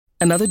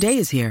Another day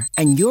is here,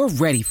 and you're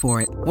ready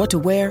for it. What to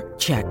wear?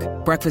 Check.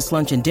 Breakfast,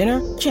 lunch, and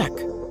dinner? Check.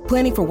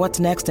 Planning for what's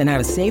next and how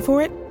to save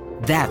for it?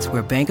 That's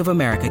where Bank of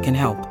America can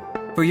help.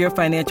 For your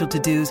financial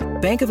to-dos,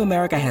 Bank of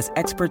America has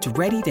experts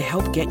ready to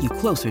help get you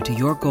closer to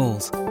your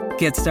goals.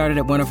 Get started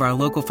at one of our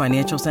local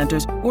financial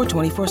centers or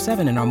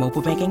 24/7 in our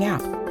mobile banking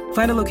app.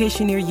 Find a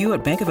location near you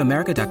at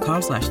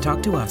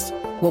bankofamerica.com/talktous.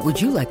 What would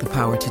you like the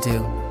power to do?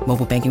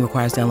 Mobile banking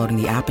requires downloading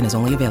the app and is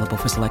only available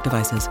for select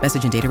devices.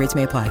 Message and data rates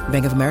may apply.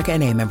 Bank of America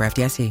N.A., member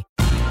FDIC.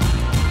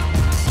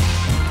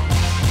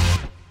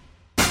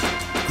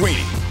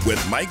 Greeny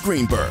with Mike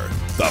Greenberg,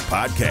 the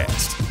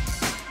podcast.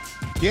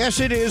 Yes,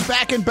 it is.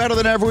 Back and better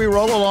than ever. We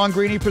roll along.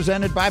 Greeny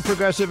presented by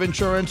Progressive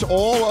Insurance.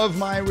 All of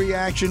my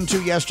reaction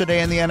to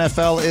yesterday in the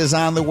NFL is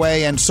on the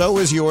way, and so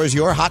is yours.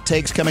 Your hot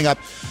takes coming up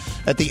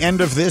at the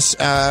end of this,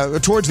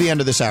 towards the end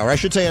of this hour. I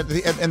should say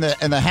in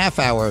the half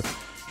hour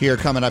here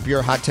coming up.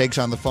 Your hot takes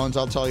on the phones.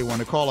 I'll tell you when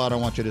to call. I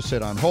don't want you to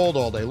sit on hold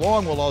all day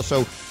long. We'll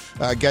also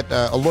get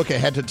a look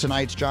ahead to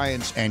tonight's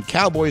Giants and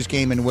Cowboys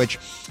game, in which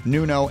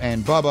Nuno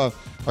and Bubba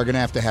are going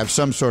to have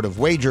some sort of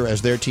wager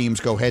as their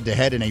teams go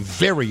head-to-head in a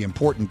very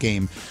important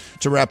game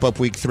to wrap up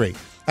Week 3.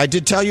 I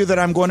did tell you that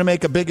I'm going to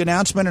make a big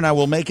announcement, and I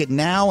will make it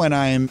now, and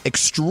I am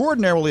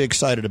extraordinarily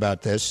excited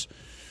about this.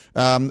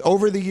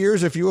 Over the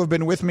years, if you have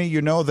been with me,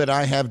 you know that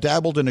I have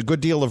dabbled in a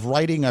good deal of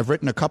writing. I've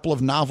written a couple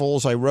of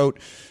novels. I wrote,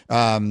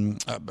 in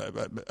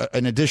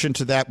addition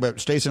to that,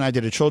 Stacey and I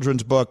did a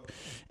children's book,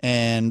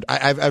 and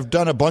I've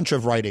done a bunch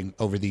of writing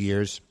over the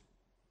years.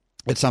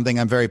 It's something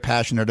I'm very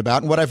passionate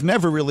about. And what I've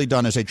never really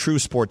done is a true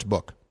sports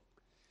book.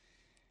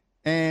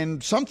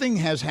 And something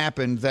has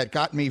happened that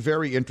got me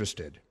very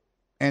interested.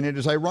 And it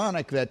is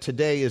ironic that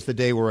today is the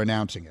day we're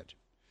announcing it.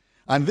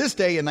 On this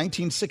day in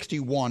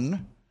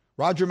 1961,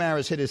 Roger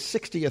Maris hit his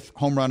 60th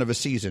home run of a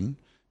season,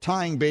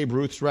 tying Babe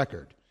Ruth's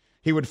record.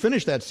 He would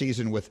finish that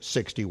season with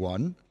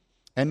 61.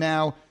 And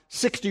now,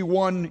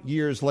 61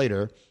 years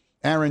later,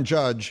 Aaron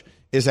Judge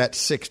is at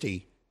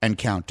 60 and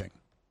counting.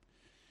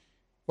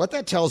 What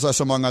that tells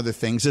us, among other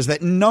things, is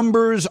that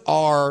numbers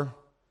are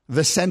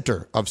the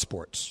center of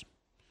sports.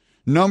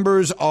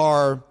 Numbers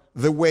are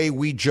the way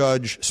we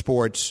judge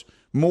sports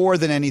more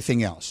than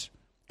anything else,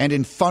 and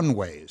in fun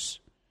ways.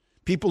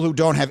 People who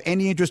don't have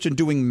any interest in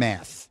doing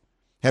math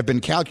have been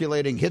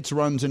calculating hits,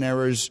 runs, and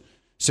errors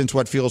since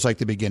what feels like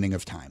the beginning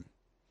of time.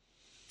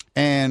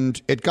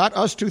 And it got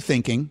us to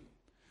thinking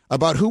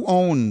about who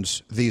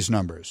owns these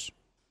numbers.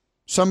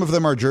 Some of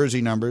them are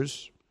jersey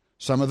numbers.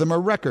 Some of them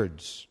are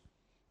records.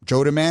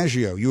 Joe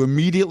DiMaggio, you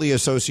immediately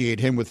associate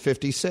him with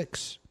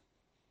 56.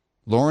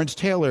 Lawrence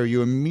Taylor,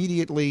 you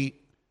immediately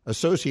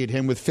associate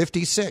him with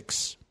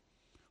 56.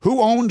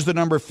 Who owns the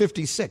number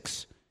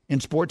 56 in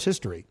sports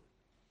history?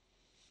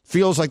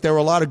 Feels like there are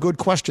a lot of good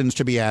questions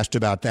to be asked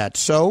about that.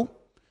 So,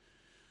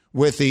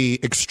 with the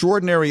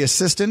extraordinary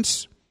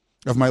assistance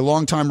of my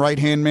longtime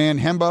right-hand man,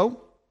 Hembo,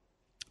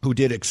 who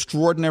did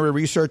extraordinary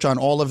research on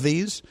all of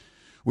these,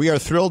 we are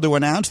thrilled to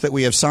announce that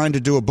we have signed to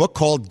do a book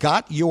called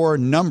Got Your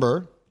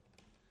Number: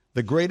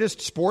 The Greatest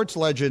Sports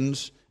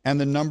Legends and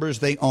the Numbers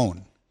They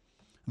Own.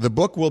 The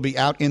book will be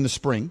out in the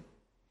spring.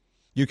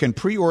 You can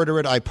pre-order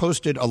it. I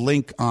posted a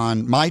link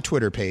on my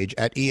Twitter page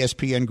at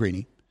ESPN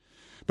Greeny.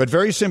 But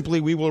very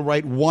simply, we will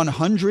write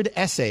 100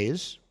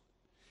 essays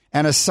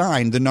and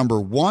assign the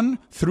number 1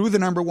 through the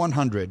number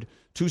 100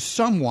 to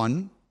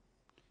someone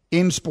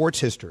in sports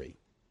history.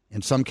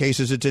 In some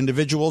cases, it's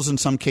individuals. In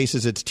some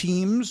cases, it's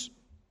teams.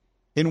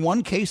 In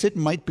one case, it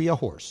might be a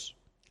horse.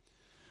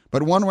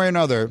 But one way or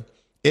another,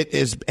 it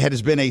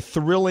has been a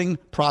thrilling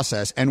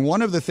process, and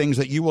one of the things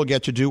that you will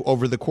get to do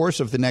over the course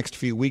of the next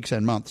few weeks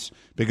and months,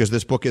 because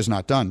this book is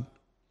not done,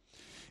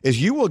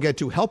 is you will get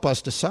to help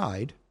us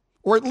decide,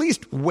 or at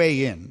least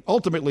weigh in.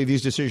 Ultimately,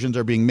 these decisions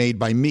are being made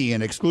by me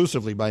and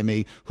exclusively by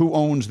me, who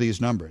owns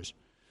these numbers.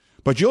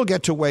 But you'll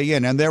get to weigh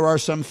in, and there are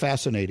some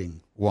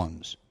fascinating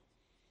ones.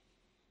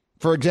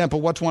 For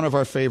example, what's one of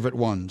our favorite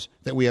ones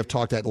that we have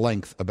talked at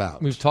length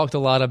about? We've talked a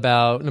lot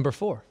about number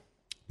 4.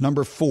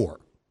 Number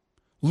 4.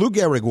 Lou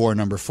Gehrig wore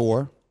number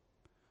 4.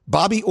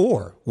 Bobby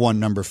Orr won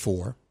number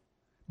 4.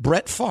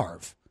 Brett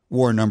Favre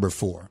wore number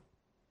 4.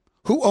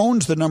 Who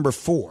owns the number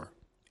 4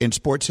 in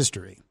sports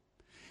history?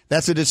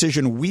 That's a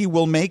decision we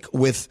will make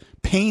with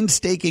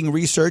painstaking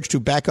research to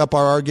back up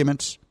our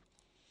arguments.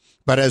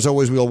 But as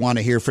always, we'll want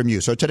to hear from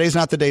you. So today's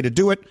not the day to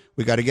do it.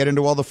 We got to get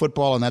into all the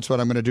football, and that's what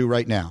I'm going to do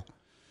right now.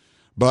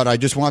 But I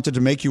just wanted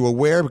to make you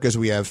aware, because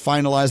we have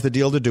finalized the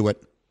deal to do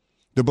it.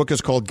 The book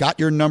is called Got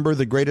Your Number: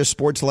 The Greatest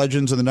Sports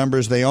Legends and the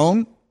Numbers They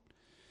Own.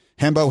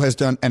 Hembo has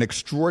done an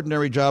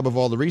extraordinary job of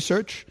all the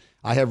research.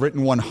 I have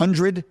written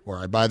 100,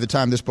 or by the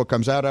time this book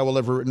comes out, I will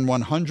have written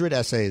 100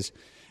 essays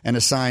and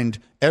assigned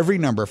every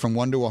number from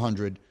 1 to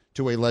 100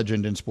 to a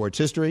legend in sports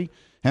history.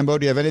 Hembo,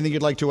 do you have anything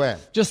you'd like to add?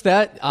 Just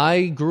that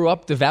I grew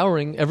up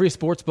devouring every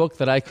sports book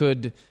that I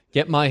could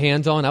get my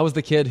hands on. I was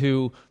the kid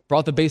who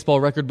brought the baseball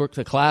record book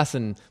to class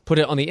and put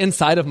it on the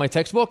inside of my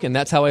textbook, and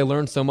that's how I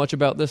learned so much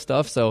about this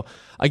stuff. So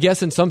I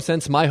guess in some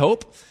sense, my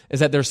hope is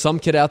that there's some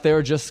kid out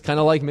there just kind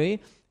of like me,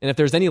 And if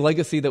there's any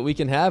legacy that we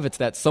can have, it's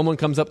that someone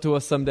comes up to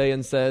us someday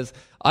and says,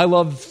 I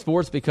love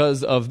sports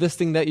because of this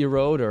thing that you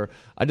wrote, or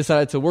I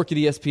decided to work at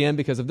ESPN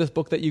because of this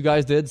book that you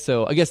guys did.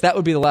 So I guess that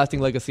would be the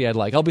lasting legacy I'd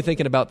like. I'll be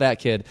thinking about that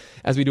kid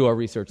as we do our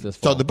research this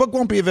fall. So the book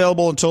won't be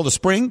available until the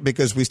spring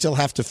because we still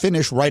have to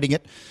finish writing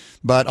it.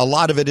 But a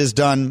lot of it is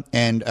done,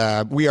 and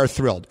we are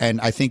thrilled.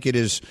 And I think it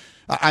is...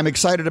 I'm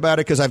excited about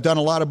it because I've done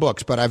a lot of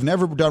books, but I've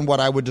never done what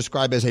I would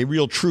describe as a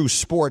real true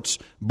sports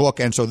book,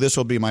 and so this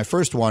will be my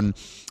first one.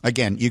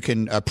 Again, you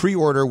can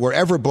pre-order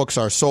wherever books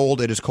are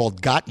sold. It is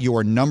called Got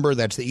Your Number.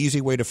 That's the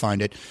easy way to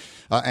find it.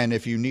 And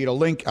if you need a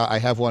link, I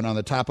have one on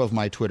the top of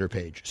my Twitter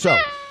page. So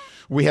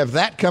we have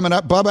that coming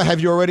up. Bubba, have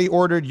you already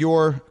ordered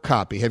your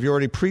copy? Have you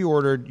already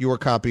pre-ordered your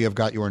copy of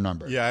Got Your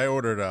Number? Yeah, I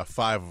ordered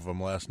 5 of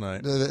them last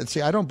night. See,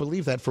 I don't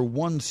believe that for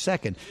 1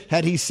 second.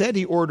 Had he said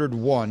he ordered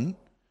one,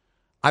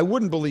 I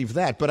wouldn't believe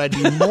that, but I'd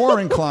be more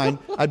inclined.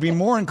 I'd be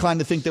more inclined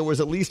to think there was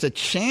at least a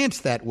chance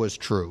that was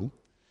true.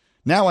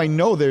 Now I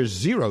know there's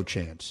zero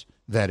chance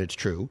that it's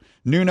true.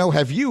 Nuno,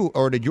 have you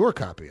ordered your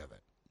copy of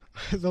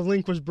it? The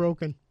link was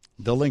broken.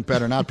 The link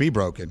better not be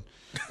broken.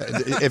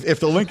 If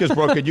the link is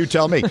broken, you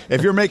tell me.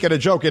 If you're making a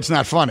joke, it's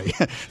not funny.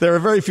 There are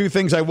very few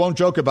things I won't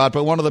joke about,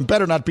 but one of them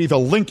better not be the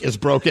link is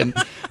broken,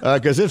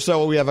 because if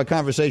so, we have a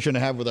conversation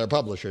to have with our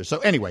publishers. So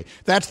anyway,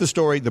 that's the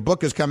story. The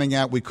book is coming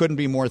out. We couldn't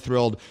be more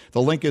thrilled.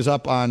 The link is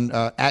up on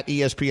at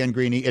ESPN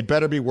Greeny. It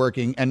better be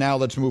working. And now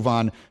let's move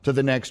on to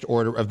the next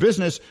order of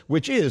business,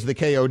 which is the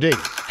KOD.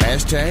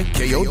 Hashtag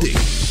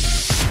KOD.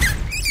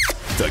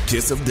 The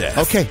kiss of death.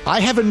 Okay,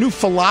 I have a new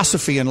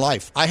philosophy in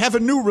life. I have a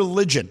new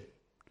religion.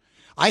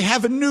 I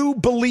have a new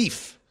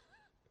belief.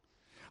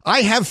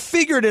 I have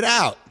figured it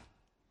out.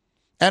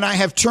 And I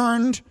have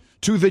turned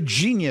to the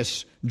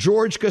genius,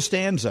 George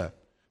Costanza,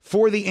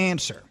 for the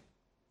answer.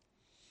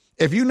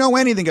 If you know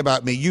anything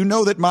about me, you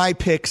know that my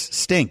picks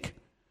stink.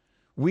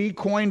 We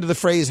coined the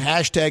phrase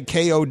hashtag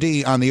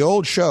KOD on the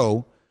old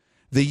show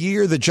the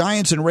year the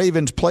Giants and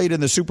Ravens played in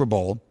the Super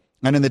Bowl.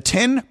 And in the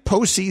 10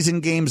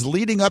 postseason games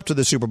leading up to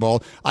the Super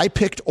Bowl, I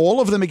picked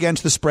all of them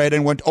against the spread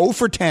and went 0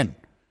 for 10.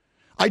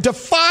 I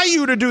defy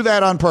you to do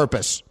that on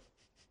purpose.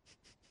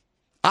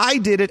 I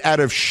did it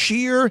out of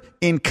sheer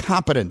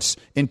incompetence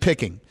in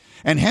picking.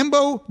 And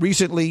Hembo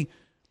recently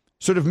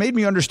sort of made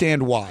me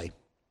understand why.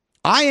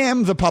 I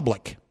am the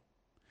public.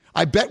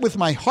 I bet with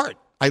my heart.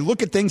 I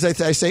look at things, I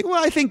say,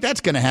 well, I think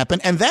that's going to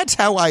happen. And that's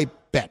how I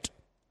bet.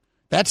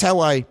 That's how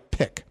I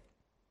pick.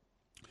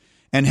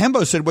 And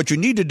Hembo said what you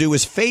need to do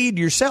is fade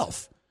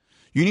yourself.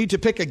 You need to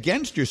pick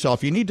against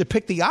yourself. You need to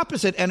pick the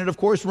opposite. And it, of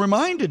course,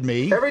 reminded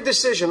me. Every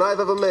decision I've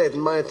ever made in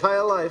my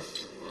entire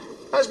life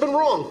has been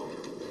wrong.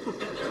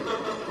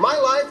 My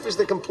life is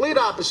the complete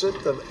opposite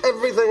of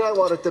everything I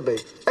want it to be.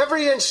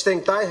 Every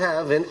instinct I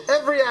have in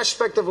every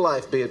aspect of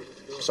life, be it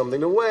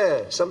something to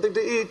wear, something to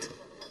eat,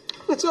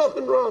 it's all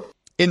been wrong.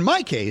 In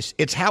my case,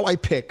 it's how I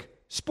pick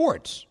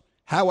sports,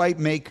 how I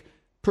make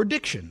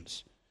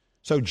predictions.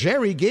 So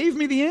Jerry gave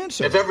me the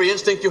answer. If every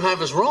instinct you have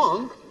is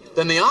wrong,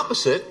 then the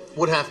opposite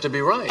would have to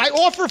be right. I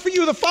offer for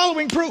you the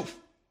following proof.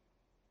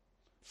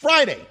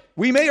 Friday,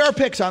 we made our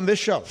picks on this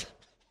show.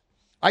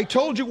 I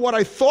told you what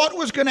I thought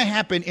was going to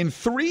happen in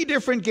 3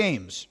 different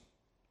games.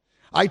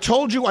 I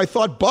told you I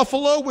thought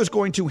Buffalo was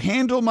going to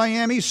handle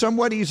Miami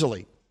somewhat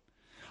easily.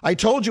 I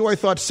told you I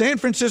thought San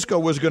Francisco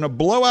was going to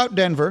blow out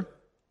Denver.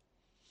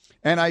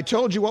 And I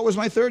told you, what was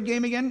my third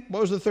game again?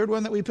 What was the third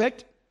one that we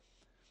picked?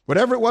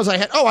 Whatever it was I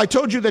had. Oh, I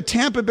told you that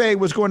Tampa Bay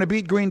was going to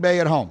beat Green Bay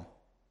at home.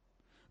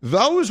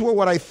 Those were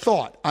what I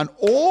thought on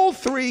all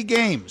 3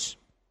 games.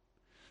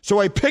 So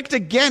I picked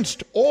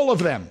against all of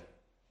them.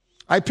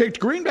 I picked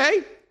Green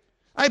Bay,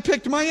 I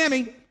picked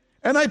Miami,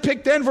 and I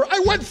picked Denver.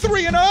 I went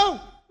 3-0.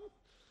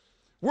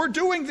 We're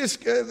doing this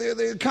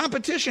the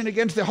competition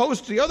against the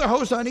other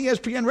host on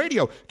ESPN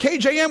Radio.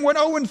 KJM went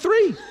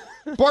 0-3.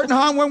 Barton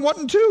Hahn went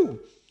 1-2.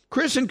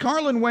 Chris and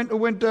Carlin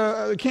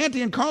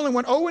Canty and Carlin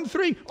went 0-3,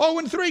 0-3,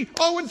 0-3.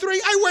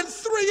 I went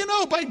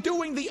 3-0 by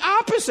doing the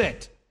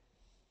opposite.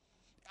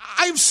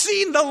 I've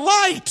seen the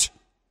light.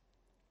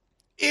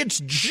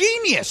 It's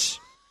genius.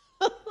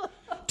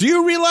 Do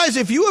you realize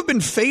if you have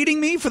been fading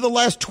me for the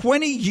last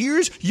 20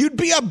 years, you'd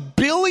be a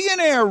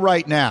billionaire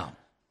right now?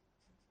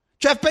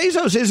 Jeff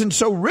Bezos isn't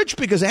so rich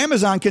because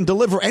Amazon can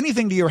deliver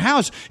anything to your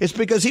house. It's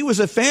because he was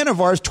a fan of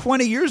ours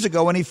 20 years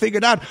ago and he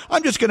figured out,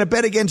 I'm just going to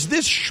bet against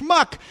this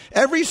schmuck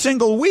every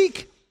single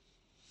week.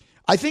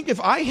 I think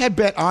if I had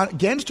bet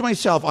against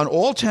myself on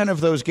all 10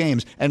 of those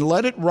games and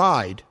let it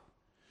ride,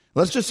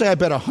 let's just say I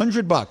bet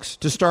 $100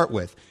 to start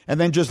with, and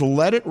then just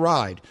let it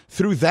ride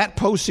through that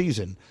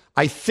postseason,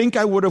 I think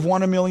I would have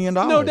won $1 million.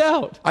 No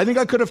doubt. I think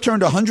I could have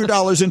turned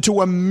 $100 into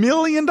 $1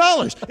 million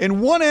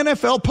in one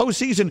NFL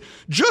postseason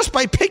just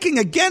by picking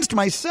against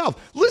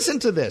myself. Listen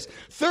to this.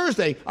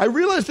 Thursday, I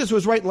realized this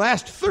was right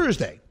last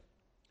Thursday.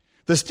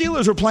 The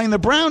Steelers were playing the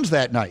Browns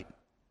that night.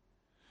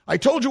 I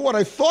told you what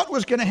I thought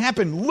was going to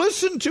happen.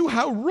 Listen to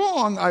how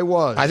wrong I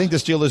was. I think the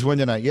Steelers win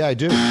tonight. Yeah, I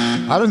do.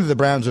 I don't think the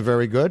Browns are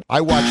very good.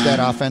 I watched that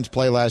offense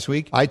play last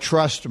week. I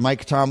trust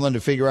Mike Tomlin to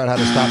figure out how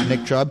to stop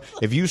Nick Chubb.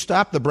 If you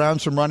stop the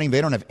Browns from running,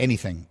 they don't have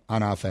anything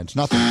on offense.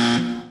 Nothing.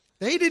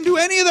 They didn't do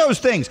any of those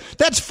things.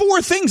 That's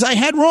 4 things I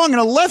had wrong in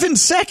 11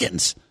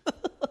 seconds.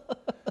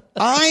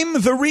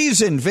 I'm the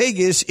reason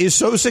Vegas is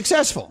so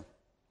successful.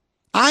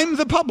 I'm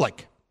the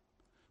public.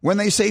 When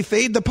they say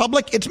fade the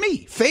public, it's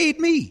me. Fade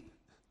me.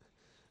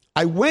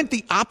 I went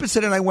the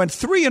opposite, and I went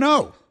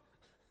 3-0.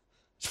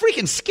 It's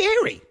freaking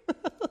scary.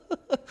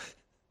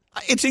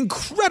 It's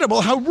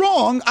incredible how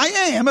wrong I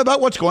am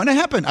about what's going to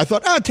happen. I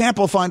thought, Tampa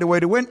will find a way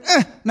to win.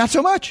 Not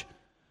so much.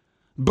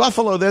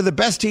 Buffalo, they're the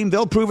best team.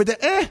 They'll prove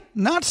it.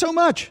 Not so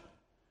much.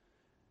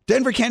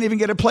 Denver can't even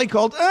get a play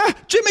called.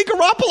 Jimmy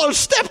Garoppolo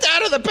stepped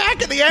out of the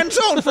back of the end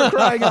zone, for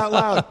crying out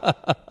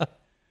loud.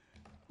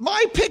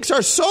 My picks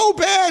are so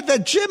bad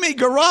that Jimmy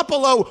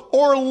Garoppolo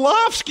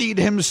Orlovsky'd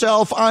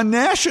himself on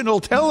national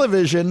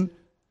television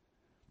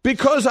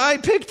because I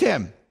picked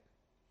him.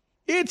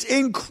 It's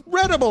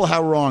incredible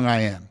how wrong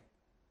I am.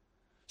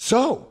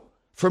 So,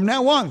 from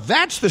now on,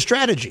 that's the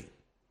strategy.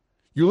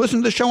 You listen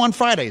to the show on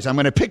Fridays. I'm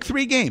going to pick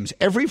 3 games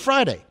every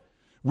Friday.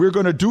 We're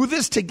going to do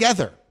this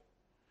together.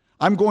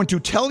 I'm going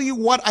to tell you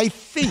what I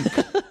think.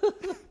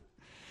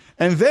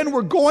 And then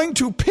we're going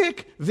to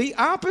pick the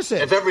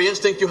opposite. If every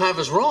instinct you have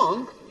is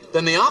wrong,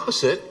 then the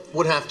opposite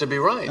would have to be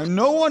right. And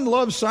no one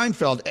loves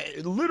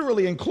Seinfeld,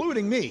 literally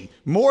including me,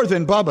 more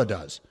than Bubba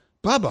does.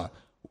 Bubba,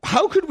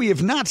 how could we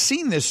have not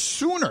seen this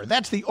sooner?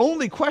 That's the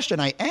only question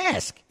I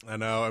ask. I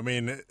know. I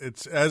mean,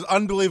 it's as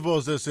unbelievable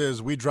as this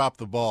is, we dropped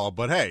the ball.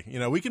 But, hey,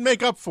 we can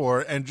make up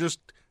for it and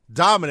just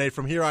dominate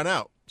from here on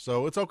out.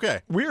 So it's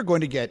okay. We are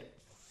going to get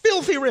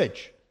filthy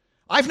rich.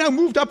 I've now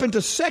moved up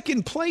into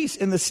second place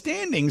in the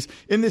standings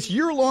in this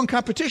year-long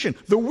competition.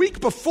 The week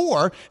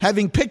before,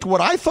 having picked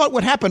what I thought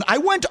would happen, I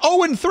went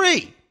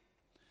 0-3.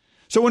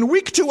 So in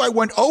week 2, I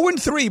went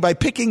 0-3 by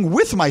picking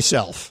with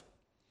myself.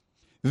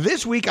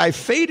 This week, I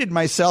faded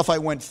myself. I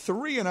went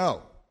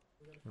 3-0.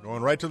 We're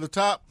going right to the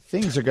top.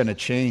 Things are going to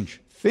change.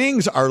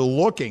 Things are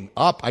looking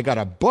up. I got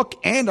a book,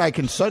 and I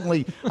can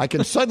suddenly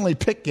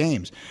pick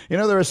games.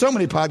 There are so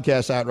many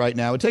podcasts out right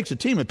now. It takes a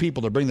team of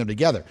people to bring them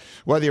together.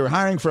 Whether you're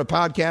hiring for a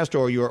podcast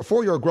or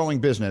for your growing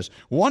business,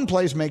 one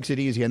place makes it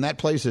easy, and that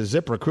place is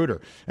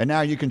ZipRecruiter. And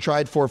now you can try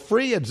it for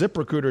free at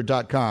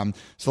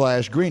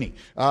ZipRecruiter.com/Greeny.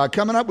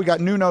 Coming up, we got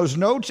Nuno's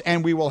Notes,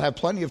 and we will have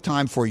plenty of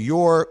time for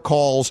your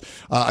calls.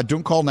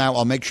 Don't call now.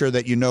 I'll make sure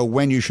that you know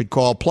when you should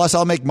call. Plus,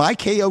 I'll make my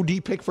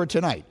KOD pick for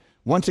tonight.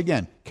 Once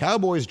again,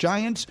 Cowboys,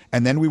 Giants,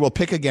 and then we will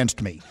pick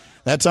against me.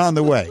 That's on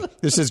the way.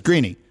 This is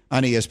Greeny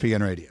on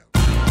ESPN Radio.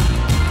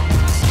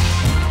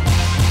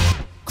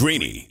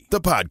 Greeny,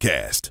 the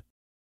podcast.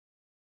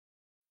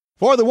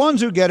 For the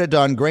ones who get it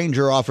done,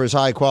 Grainger offers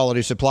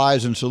high-quality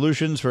supplies and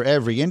solutions for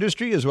every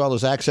industry, as well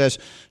as access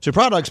to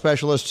product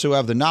specialists who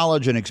have the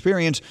knowledge and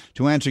experience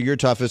to answer your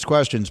toughest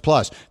questions.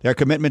 Plus, their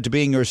commitment to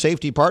being your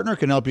safety partner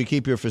can help you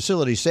keep your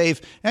facility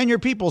safe and your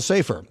people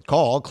safer.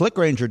 Call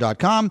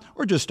clickgrainger.com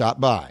or just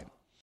stop by.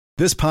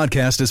 This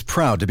podcast is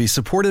proud to be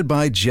supported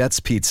by Jets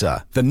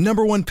Pizza, the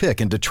 #1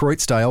 pick in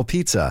Detroit-style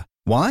pizza.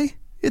 Why?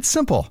 It's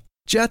simple.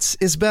 Jets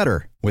is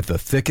better. With the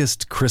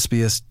thickest,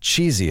 crispiest,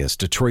 cheesiest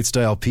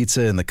Detroit-style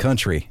pizza in the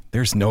country,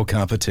 there's no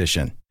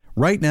competition.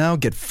 Right now,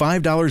 get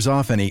 $5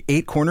 off any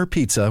 8-corner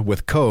pizza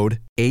with code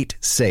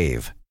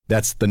 8SAVE.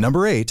 That's the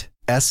number 8,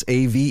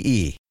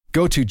 SAVE.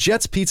 Go to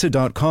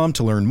jetspizza.com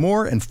to learn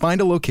more and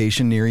find a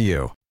location near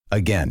you.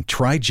 Again,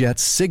 try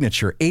Jet's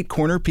signature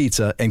 8-corner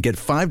pizza and get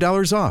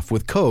 $5 off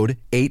with code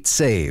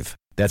 8SAVE.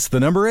 That's the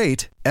number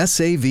 8,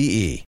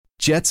 SAVE.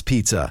 Jet's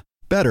Pizza.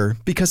 Better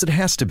because it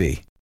has to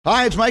be.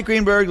 Hi, it's Mike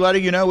Greenberg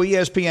letting you know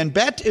ESPN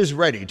Bet is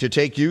ready to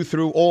take you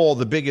through all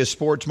the biggest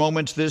sports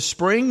moments this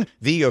spring.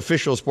 The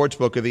official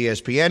sportsbook of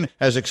ESPN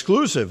has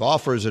exclusive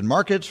offers and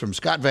markets from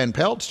Scott Van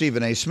Pelt,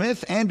 Stephen A.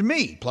 Smith, and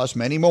me, plus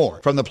many more.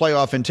 From the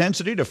playoff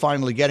intensity to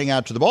finally getting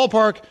out to the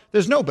ballpark,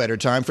 there's no better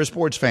time for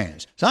sports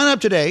fans. Sign up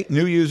today.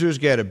 New users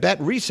get a bet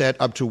reset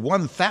up to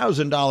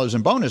 $1,000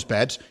 in bonus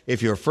bets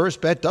if your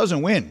first bet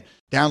doesn't win.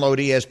 Download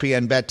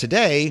ESPN Bet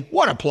today.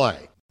 What a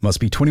play. Must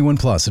be 21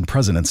 plus and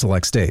present in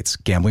select states.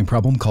 Gambling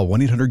problem? Call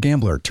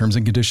 1-800-GAMBLER. Terms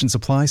and conditions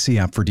apply. See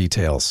app for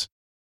details.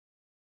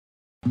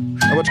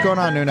 What's going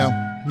on, Nuno?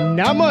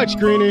 Not much,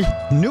 Greeny.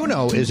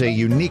 Nuno is a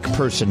unique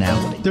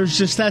personality. There's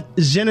just that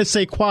je ne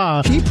sais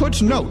quoi. He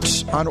puts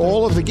notes on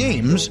all of the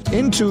games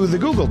into the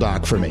Google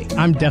Doc for me.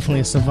 I'm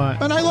definitely a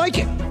savant. And I like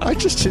it. I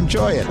just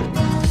enjoy it.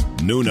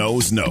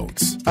 Nuno's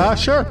Notes.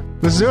 Sure.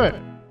 Let's do it.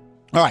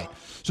 All right.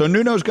 So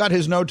Nuno's got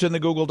his notes in the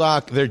Google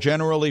Doc. They're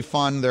generally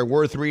fun. They're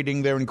worth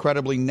reading. They're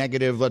incredibly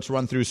negative. Let's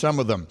run through some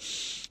of them.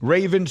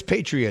 Ravens,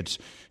 Patriots.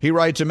 He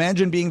writes,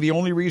 imagine being the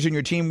only reason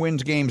your team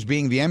wins games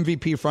being the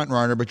MVP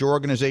frontrunner, but your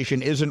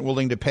organization isn't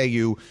willing to pay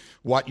you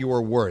what you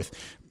are worth.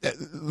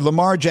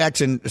 Lamar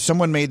Jackson,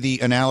 someone made the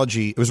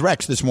analogy, it was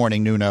Rex this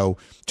morning, Nuno,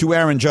 to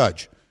Aaron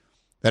Judge.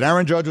 That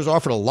Aaron Judge was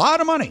offered a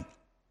lot of money.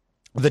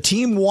 The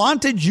team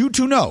wanted you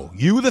to know,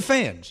 you the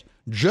fans,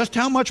 just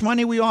how much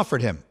money we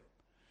offered him.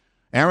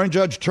 Aaron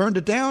Judge turned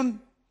it down,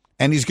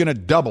 and he's going to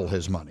double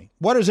his money.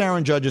 What is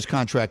Aaron Judge's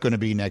contract going to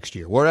be next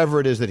year, wherever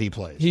it is that he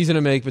plays? He's going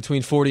to make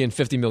between $40 and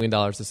 $50 million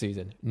a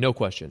season. No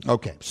question.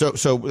 Okay, so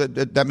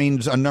that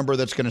means a number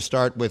that's going to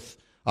start with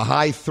a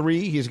high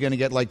 3. He's going to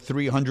get like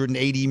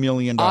 $380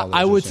 million.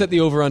 I would set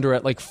the over-under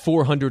at like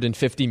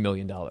 $450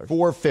 million.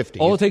 $450.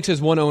 All it takes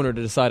is one owner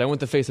to decide, I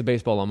want the face of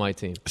baseball on my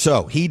team.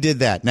 So he did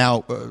that.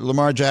 Now,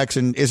 Lamar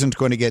Jackson isn't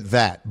going to get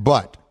that,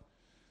 but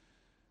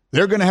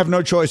they're going to have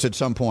no choice at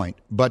some point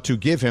but to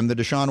give him the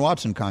Deshaun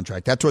Watson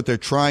contract. That's what they're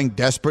trying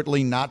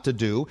desperately not to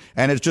do,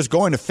 and it's just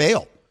going to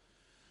fail.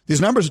 These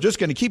numbers are just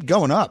going to keep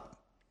going up.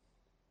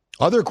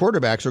 Other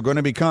quarterbacks are going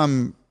to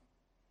become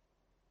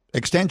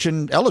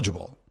extension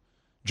eligible.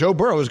 Joe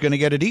Burrow is going to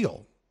get a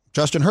deal.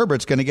 Justin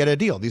Herbert's going to get a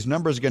deal. These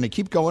numbers are going to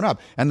keep going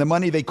up, and the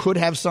money they could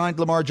have signed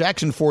Lamar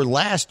Jackson for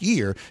last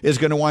year is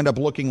going to wind up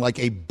looking like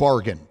a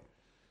bargain.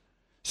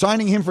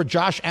 Signing him for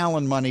Josh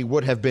Allen money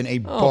would have been a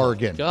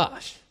bargain. Oh,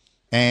 gosh.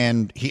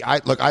 And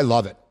I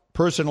love it.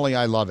 Personally,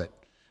 I love it.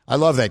 I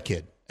love that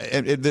kid.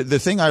 The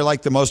thing I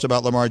like the most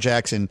about Lamar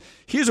Jackson,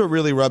 here's what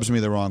really rubs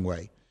me the wrong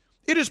way.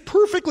 It is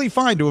perfectly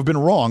fine to have been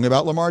wrong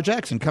about Lamar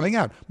Jackson coming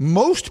out.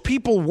 Most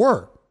people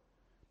were.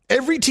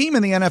 Every team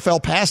in the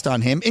NFL passed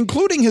on him,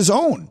 including his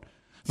own.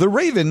 The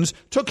Ravens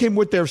took him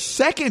with their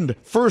second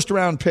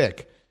first-round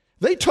pick.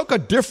 They took a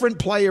different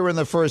player in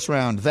the first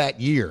round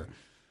that year.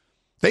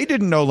 They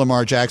didn't know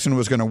Lamar Jackson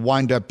was going to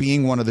wind up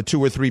being one of the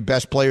 2 or 3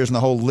 best players in the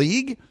whole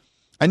league.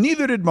 And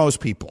neither did most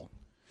people.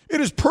 It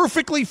is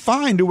perfectly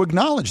fine to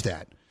acknowledge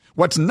that.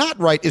 What's not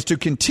right is to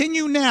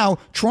continue now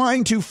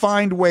trying to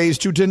find ways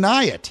to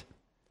deny it.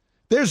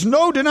 There's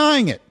no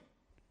denying it.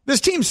 This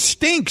team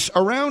stinks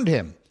around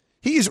him.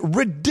 He's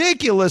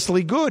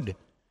ridiculously good.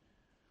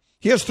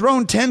 He has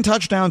thrown 10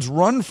 touchdowns,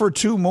 run for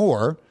 2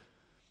 more,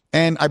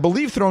 and I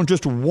believe thrown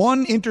just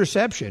 1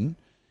 interception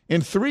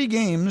in 3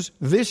 games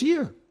this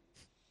year.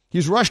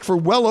 He's rushed for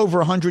well over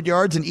 100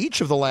 yards in each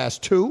of the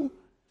last 2.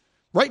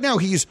 Right now,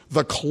 he's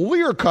the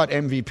clear-cut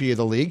MVP of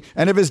the league,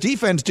 and if his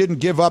defense didn't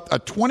give up a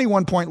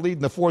 21-point lead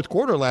in the fourth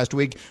quarter last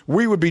week,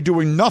 we would be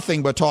doing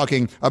nothing but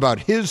talking about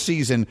his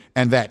season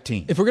and that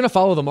team. If we're going to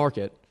follow the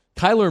market,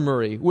 Kyler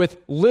Murray, with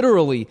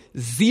literally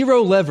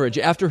 0 leverage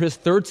after his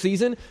 3rd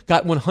season,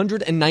 got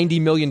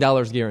 $190 million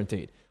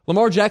guaranteed.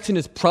 Lamar Jackson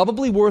is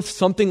probably worth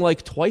something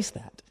like twice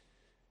that.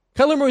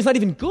 Kyler Murray's not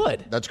even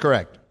good. That's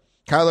correct.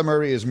 Kyler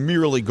Murray is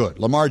merely good.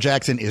 Lamar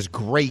Jackson is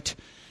great.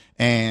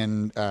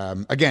 And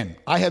again,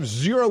 I have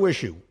 0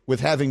 issue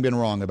with having been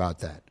wrong about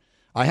that.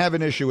 I have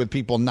an issue with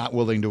people not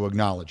willing to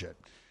acknowledge it.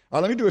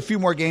 Let me do a few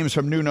more games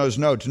from Nuno's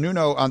notes.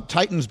 Nuno,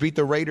 Titans beat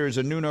the Raiders,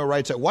 and Nuno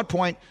writes, at what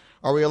point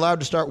are we allowed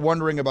to start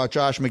wondering about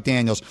Josh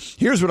McDaniels?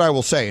 Here's what I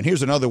will say, and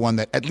here's another one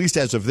that, at least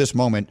as of this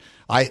moment,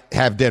 I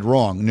have dead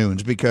wrong,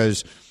 Nunes,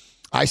 because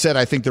I said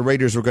I think the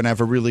Raiders were going to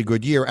have a really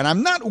good year, and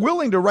I'm not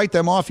willing to write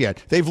them off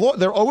yet. They're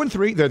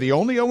 0-3. They're the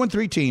only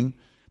 0-3 team.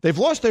 They've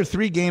lost their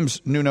 3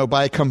 games, Nuno,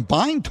 by a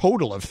combined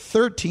total of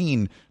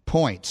 13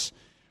 points.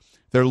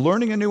 They're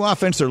learning a new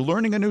offense. They're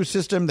learning a new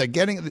system.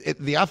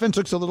 The offense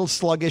looks a little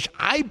sluggish.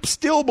 I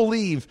still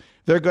believe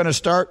they're going to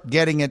start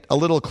getting it a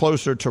little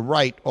closer to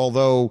right,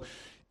 although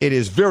it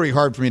is very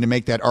hard for me to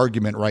make that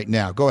argument right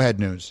now. Go ahead,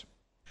 News.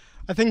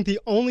 I think the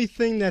only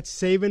thing that's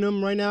saving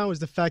them right now is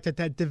the fact that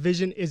that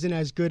division isn't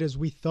as good as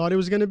we thought it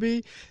was going to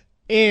be,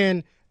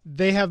 and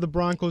they have the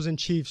Broncos and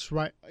Chiefs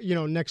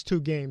next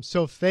 2 games.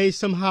 So if they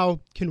somehow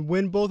can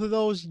win both of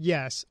those,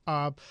 yes.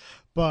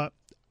 But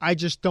I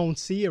just don't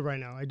see it right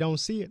now. I don't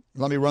see it.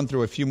 Let me run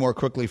through a few more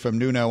quickly from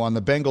Nuno on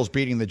the Bengals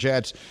beating the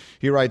Jets.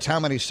 He writes, how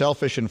many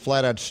selfish and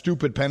flat-out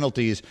stupid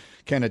penalties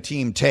can a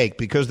team take?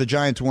 Because the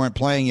Giants weren't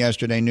playing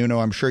yesterday, Nuno,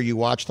 I'm sure you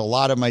watched a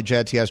lot of my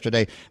Jets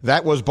yesterday.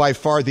 That was by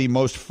far the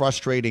most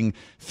frustrating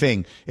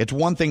thing. It's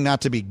one thing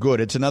not to be good.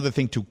 It's another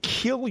thing to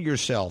kill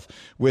yourself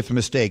with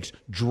mistakes,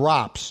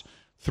 drops,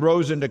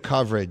 throws into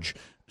coverage,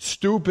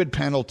 stupid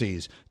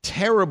penalties,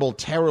 terrible,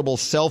 terrible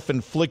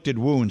self-inflicted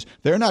wounds.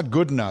 They're not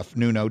good enough,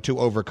 Nuno, to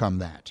overcome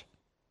that.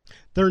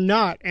 They're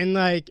not. And,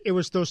 it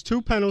was those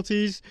 2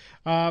 penalties,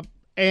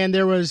 and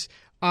there was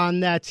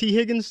on that T.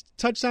 Higgins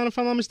touchdown, if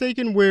I'm not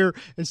mistaken, where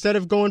instead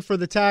of going for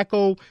the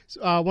tackle,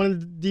 one of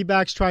the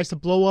D-backs tries to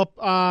blow up,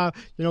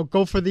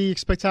 go for the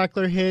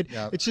spectacular hit.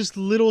 Yep. It's just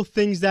little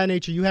things that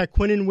nature. You had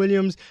Quinnen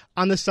Williams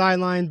on the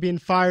sideline being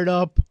fired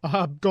up,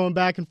 going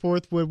back and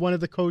forth with one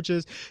of the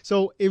coaches.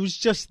 So it was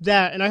just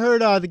that. And I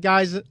heard the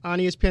guys on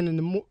ESPN and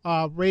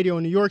the radio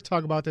in New York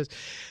talk about this.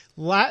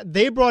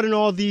 They brought in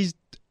all these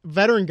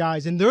veteran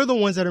guys, and they're the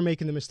ones that are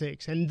making the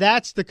mistakes, and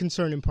that's the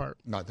concerning part.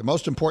 The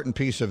most important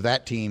piece of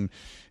that team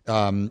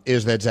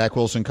is that Zach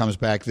Wilson comes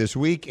back this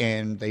week,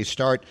 and you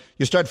start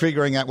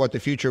figuring out what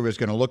the future is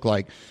going to look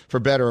like, for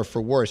better or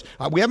for worse.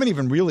 We haven't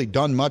even really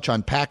done much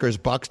on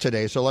Packers-Bucks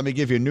today, so let me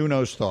give you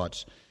Nuno's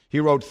thoughts. He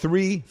wrote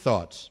 3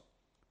 thoughts.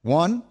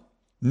 1,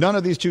 none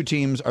of these 2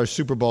 teams are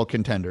Super Bowl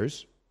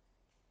contenders.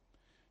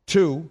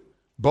 2,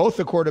 both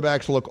the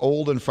quarterbacks look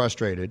old and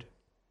frustrated.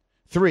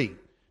 3,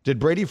 did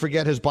Brady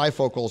forget his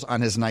bifocals on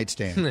his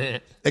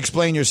nightstand?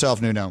 Explain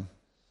yourself, Nuno.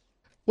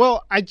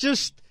 Well,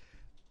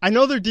 I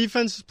know their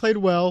defense has played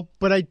well,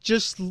 but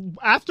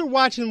after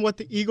watching what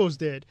the Eagles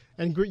did,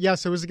 and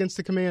yes, it was against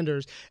the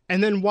Commanders,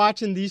 and then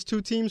watching these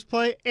two teams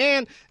play,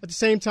 and at the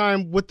same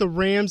time with the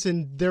Rams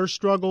and their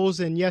struggles,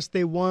 and yes,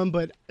 they won,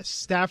 but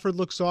Stafford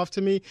looks soft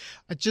to me.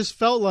 I just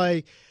felt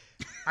like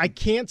I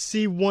can't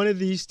see either one of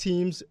these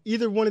teams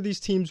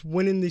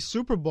winning the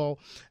Super Bowl.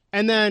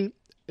 And then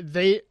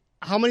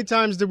how many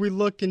times did we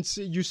look and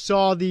you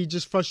saw the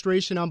just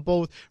frustration on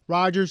both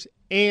Rodgers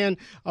and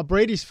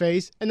Brady's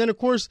face? And then, of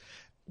course,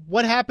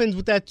 what happens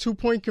with that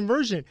 2-point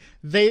conversion?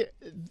 The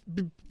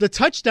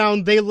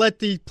touchdown, they let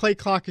the play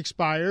clock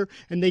expire,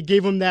 and they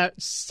gave them that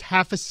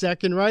half a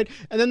second, right?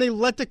 And then they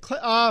let the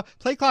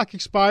play clock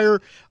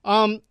expire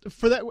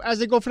for that as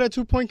they go for that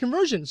 2-point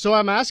conversion. So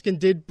I'm asking,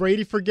 did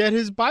Brady forget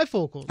his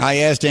bifocals? I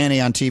asked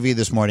Danny on TV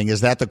this morning,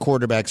 is that the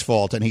quarterback's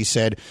fault? And he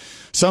said,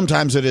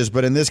 sometimes it is,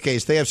 but in this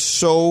case, they have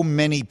so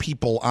many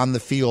people on the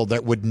field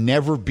that would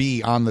never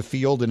be on the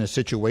field in a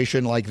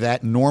situation like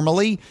that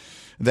normally,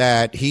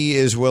 that he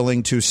is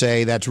willing to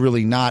say that's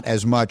really not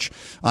as much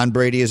on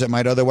Brady as it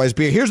might otherwise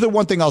be. Here's the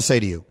one thing I'll say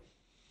to you.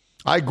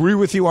 I agree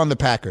with you on the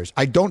Packers.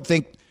 I don't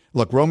think,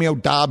 look, Romeo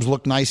Doubs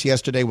looked nice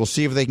yesterday. We'll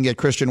see if they can get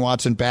Christian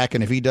Watson back,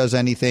 and if he does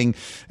anything,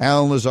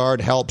 Alan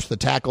Lazard helps, the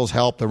tackles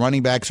help, the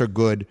running backs are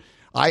good.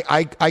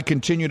 I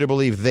continue to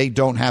believe they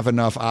don't have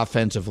enough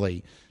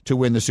offensively to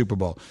win the Super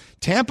Bowl.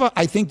 Tampa,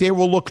 I think they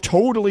will look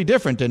totally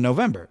different in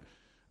November.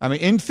 I mean,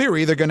 in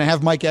theory, they're going to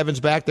have Mike Evans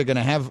back. They're going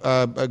to have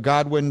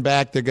Godwin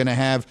back. They're going to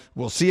have,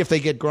 we'll see if they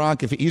get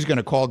Gronk. If he's going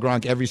to call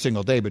Gronk every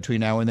single day between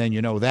now and then, you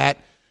know that.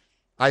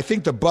 I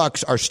think the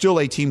Bucs are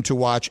still a team to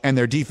watch, and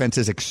their defense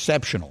is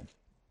exceptional.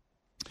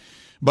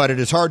 But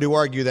it is hard to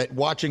argue that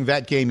watching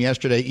that game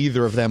yesterday,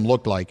 either of them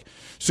looked like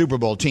Super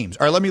Bowl teams.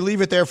 All right, let me leave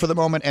it there for the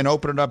moment and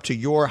open it up to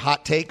your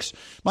hot takes.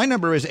 My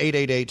number is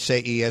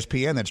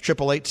 888-SAY-ESPN. That's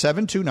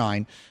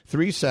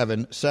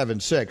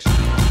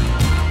 888-729-3776.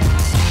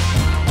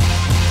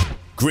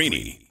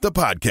 Greeny, the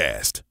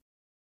podcast.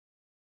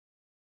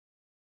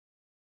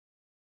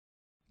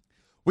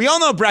 We all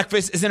know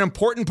breakfast is an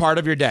important part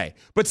of your day,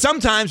 but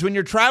sometimes when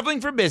you're traveling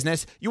for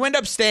business, you end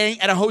up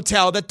staying at a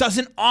hotel that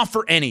doesn't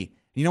offer any.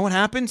 You know what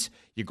happens?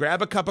 You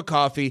grab a cup of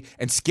coffee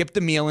and skip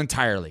the meal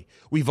entirely.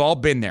 We've all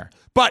been there.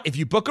 But if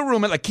you book a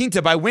room at La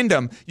Quinta by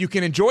Wyndham, you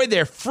can enjoy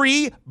their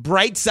free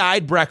Bright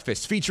Side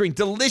breakfast featuring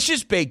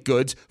delicious baked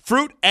goods,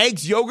 fruit,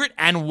 eggs, yogurt,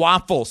 and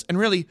waffles. And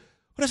really,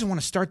 who doesn't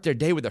want to start their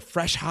day with a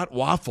fresh, hot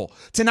waffle?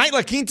 Tonight,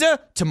 La Quinta,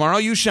 tomorrow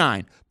you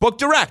shine. Book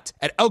direct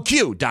at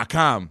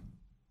lq.com.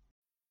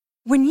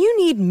 When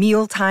you need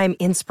mealtime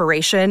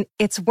inspiration,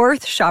 it's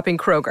worth shopping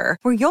Kroger,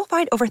 where you'll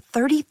find over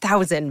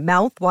 30,000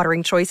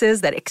 mouth-watering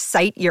choices that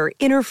excite your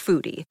inner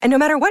foodie. And no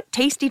matter what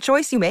tasty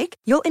choice you make,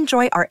 you'll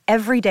enjoy our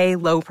everyday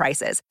low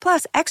prices,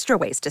 plus extra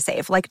ways to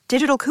save, like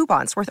digital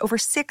coupons worth over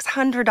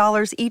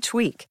 $600 each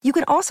week. You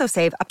can also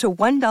save up to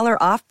 $1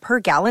 off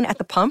per gallon at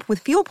the pump with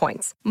fuel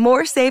points.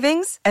 More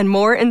savings and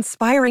more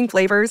inspiring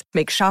flavors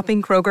make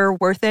shopping Kroger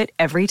worth it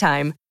every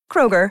time.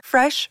 Kroger,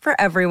 fresh for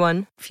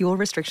everyone. Fuel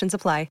restrictions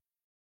apply.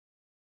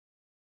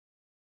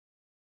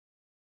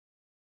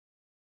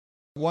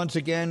 Once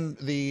again,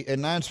 the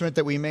announcement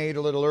that we made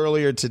a little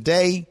earlier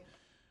today.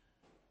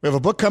 We have a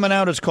book coming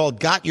out. It's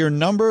called Got Your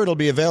Number. It'll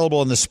be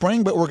available in the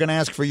spring, but we're going to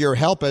ask for your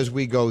help as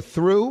we go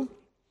through.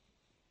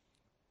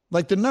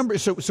 Like the number,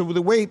 so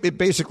the way it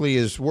basically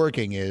is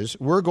working is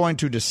we're going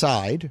to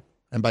decide,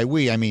 and by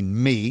we, I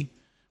mean me,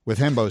 with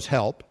Hembo's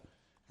help,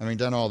 having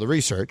done all the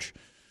research,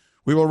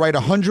 we will write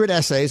 100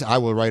 essays. I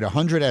will write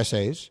 100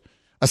 essays,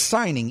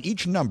 assigning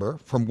each number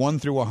from 1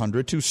 through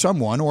 100 to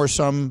someone or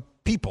some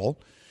people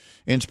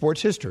in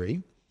sports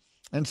history,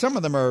 and some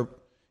of them are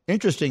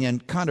interesting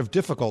and kind of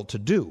difficult to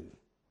do.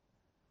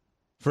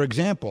 For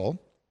example,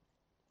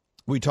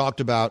 we talked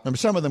about,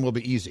 some of them will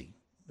be easy.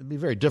 It'd be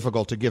very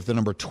difficult to give the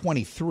number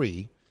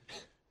 23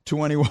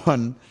 to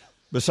anyone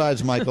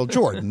besides Michael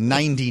Jordan.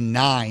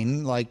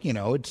 99,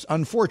 it's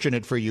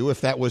unfortunate for you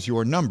if that was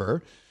your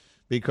number,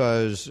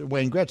 because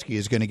Wayne Gretzky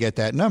is going to get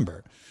that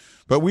number.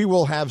 But we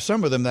will have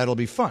some of them that'll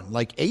be fun.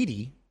 Like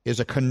 80 is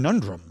a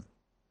conundrum.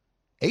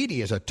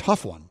 80 is a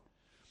tough one.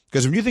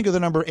 Because when you think of the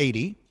number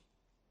 80,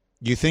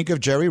 you think of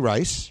Jerry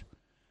Rice,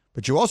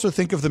 but you also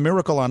think of the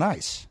Miracle on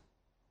Ice.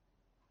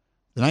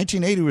 The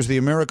 1980 was the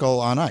Miracle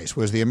on Ice,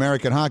 was the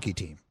American hockey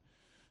team.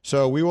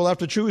 So we will have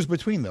to choose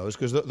between those,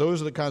 because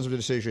those are the kinds of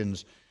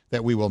decisions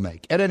that we will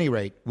make. At any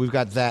rate, we've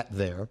got that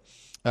there.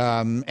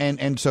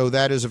 And so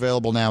that is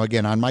available now,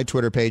 again, on my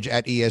Twitter page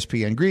at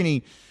ESPN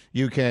Greeny.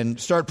 You can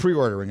start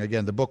pre-ordering.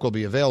 Again, the book will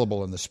be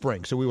available in the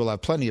spring, so we will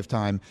have plenty of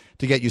time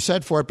to get you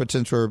set for it. But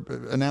since we're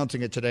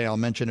announcing it today, I'll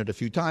mention it a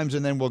few times,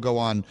 and then we'll go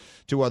on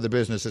to other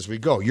business as we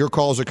go. Your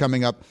calls are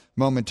coming up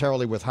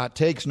momentarily with hot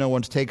takes. No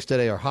one's takes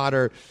today are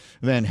hotter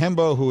than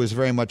Hembo, who is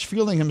very much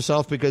feeling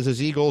himself because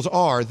his Eagles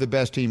are the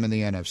best team in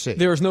the NFC.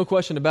 There is no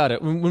question about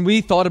it. When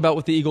we thought about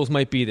what the Eagles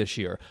might be this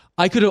year,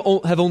 I could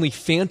have only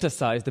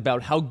fantasized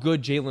about how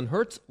good Jalen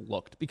Hurts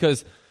looked.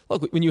 Because,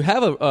 look, when you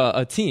have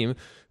a team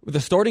with a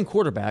starting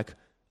quarterback,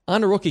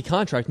 on a rookie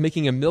contract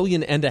making $1.5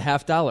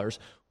 million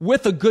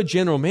with a good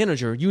general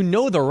manager, you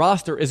know the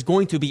roster is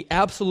going to be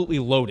absolutely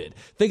loaded.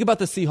 Think about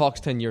the Seahawks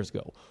 10 years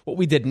ago. What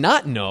we did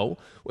not know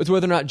was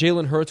whether or not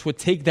Jalen Hurts would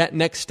take that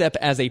next step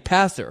as a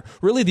passer,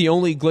 really the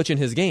only glitch in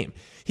his game.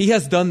 He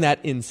has done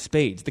that in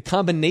spades. The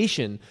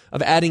combination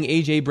of adding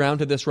A.J. Brown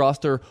to this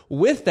roster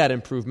with that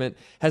improvement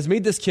has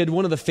made this kid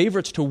one of the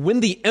favorites to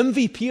win the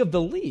MVP of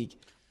the league.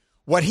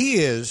 What he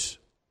is,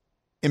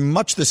 in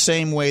much the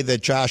same way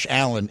that Josh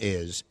Allen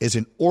is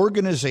an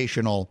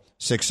organizational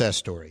success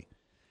story.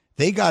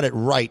 They got it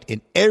right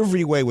in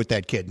every way with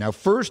that kid. Now,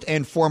 first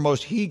and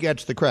foremost, he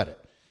gets the credit.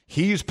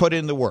 He's put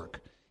in the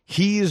work.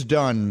 He's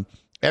done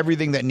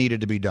everything that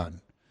needed to be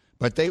done.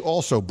 But they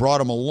also brought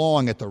him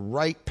along at the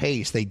right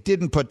pace. They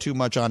didn't put too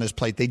much on his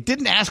plate. They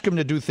didn't ask him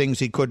to do things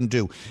he couldn't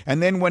do.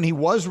 And then when he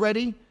was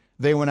ready,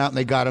 they went out and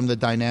they got him the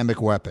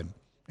dynamic weapon.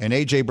 And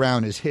A.J.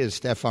 Brown is his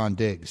Stephon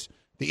Diggs.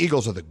 The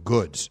Eagles are the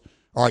goods.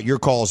 All right, your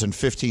call's in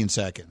 15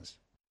 seconds.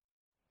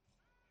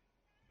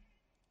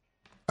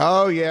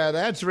 Oh, yeah,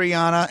 that's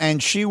Rihanna,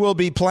 and she will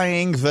be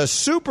playing the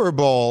Super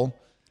Bowl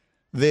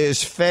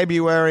this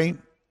February.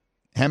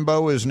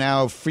 Hembo is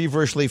now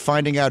feverishly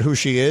finding out who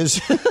she is.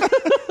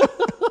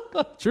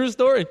 True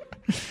story.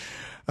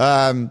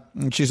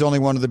 She's only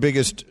one of the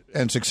biggest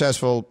and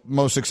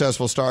most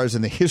successful stars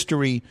in the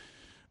history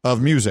of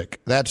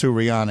music. That's who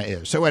Rihanna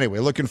is. So anyway,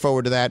 looking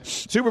forward to that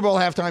Super Bowl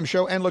halftime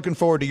show and looking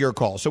forward to your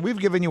call. So we've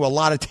given you a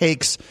lot of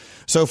takes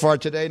so far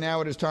today. Now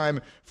it is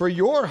time for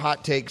your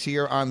hot takes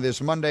here on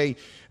this Monday.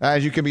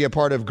 As you can be a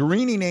part of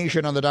Greeny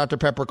Nation on the Dr.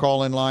 Pepper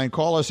call-in line.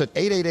 Call us at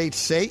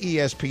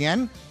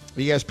 888-SAY-ESPN.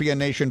 ESPN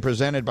Nation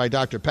presented by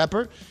Dr.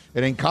 Pepper.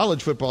 It ain't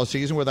college football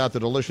season without the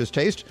delicious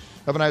taste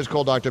of an ice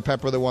cold Dr.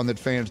 Pepper, the one that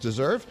fans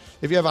deserve.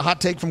 If you have a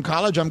hot take from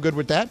college, I'm good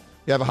with that.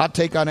 You have a hot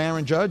take on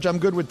Aaron Judge, I'm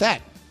good with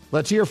that.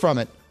 Let's hear from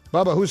it.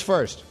 Bubba, who's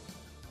first?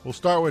 We'll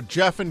start with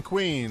Jeff in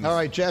Queens. All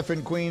right, Jeff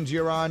in Queens,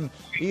 you're on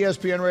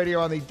ESPN Radio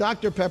on the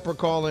Dr. Pepper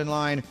call-in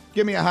line.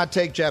 Give me a hot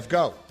take, Jeff.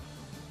 Go.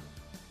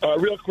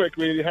 Real quick,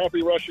 really.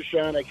 Happy Rosh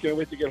Hashanah. I can't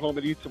wait to get home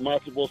and eat some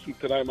matzo ball soup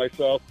tonight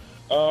myself.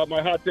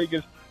 My hot take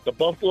is the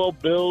Buffalo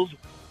Bills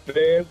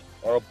fans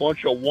are a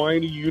bunch of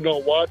whiny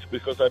you-know-whats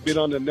because I've been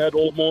on the net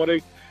all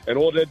morning, and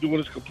all they're doing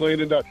is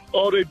complaining that,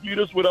 they beat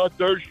us with our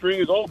third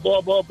stringers,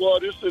 blah, blah, blah,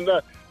 this and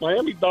that.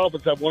 Miami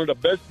Dolphins have one of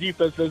the best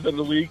defenses in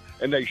the league,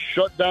 and they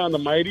shut down the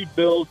mighty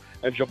Bills,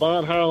 and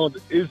Javon Holland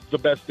is the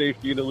best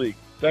safety in the league.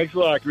 Thanks a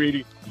lot,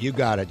 Greedy. You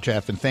got it,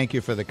 Jeff, and thank you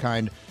for the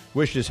kind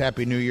wishes.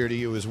 Happy New Year to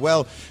you as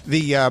well.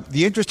 The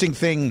interesting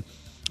thing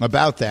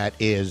about that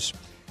is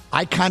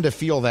I kind of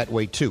feel that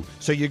way, too.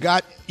 So you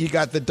got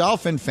the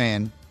Dolphin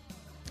fan.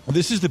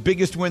 This is the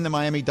biggest win the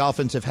Miami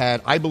Dolphins have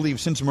had, I believe,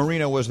 since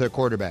Marino was their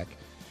quarterback.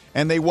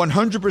 And they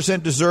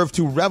 100% deserve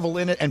to revel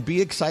in it and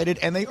be excited,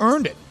 and they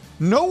earned it.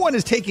 No one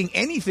is taking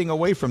anything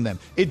away from them.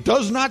 It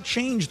does not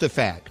change the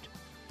fact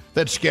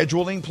that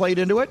scheduling played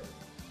into it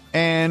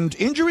and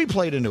injury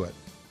played into it.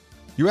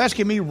 You're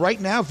asking me right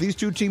now if these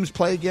two teams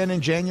play again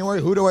in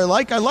January, who do I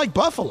like? I like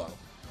Buffalo.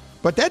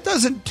 But that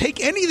doesn't take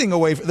anything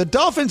away from the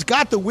Dolphins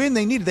got the win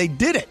they needed. They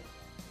did it.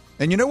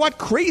 And you know what?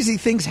 Crazy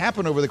things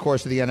happen over the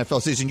course of the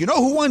NFL season. You know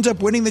who ends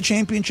up winning the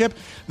championship?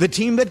 The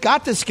team that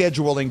got the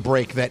scheduling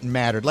break that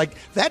mattered. Like,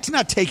 that's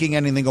not taking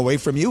anything away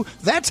from you.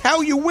 That's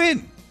how you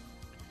win.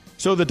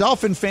 So the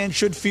Dolphin fan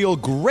should feel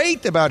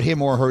great about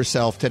him or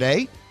herself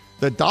today.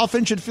 The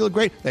Dolphin should feel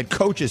great. That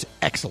coach is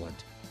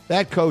excellent.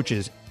 That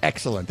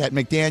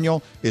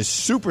McDaniel is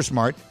super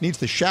smart, needs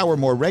to shower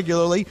more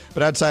regularly,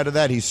 but outside of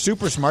that, he's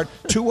super smart.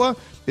 Tua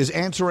is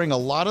answering a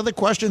lot of the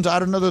questions. I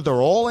don't know that they're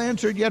all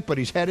answered yet, but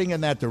he's heading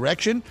in that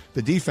direction.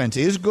 The defense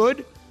is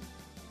good,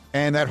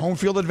 and that home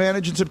field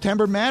advantage in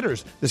September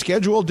matters. The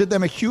schedule did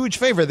them a huge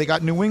favor. They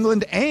got New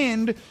England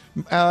and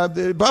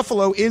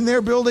Buffalo in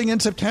their building in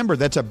September.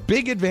 That's a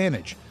big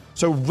advantage.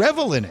 So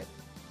revel in it.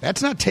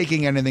 That's not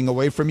taking anything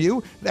away from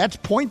you. That's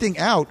pointing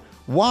out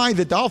why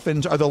the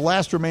Dolphins are the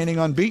last remaining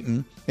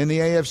unbeaten in the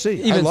AFC.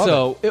 Even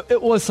so,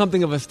 it was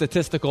something of a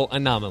statistical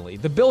anomaly.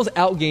 The Bills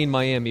outgained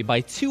Miami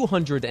by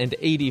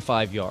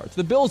 285 yards.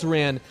 The Bills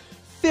ran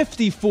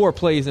 54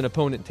 plays in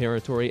opponent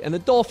territory, and the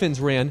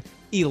Dolphins ran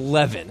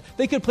 11.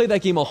 They could play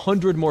that game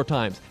 100 more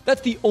times.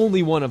 That's the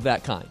only one of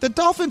that kind. The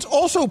Dolphins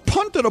also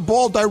punted a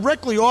ball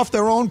directly off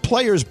their own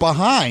players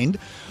behind.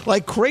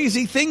 Like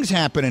crazy things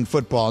happen in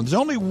football. There's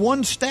only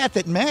one stat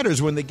that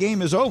matters when the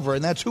game is over,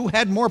 and that's who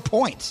had more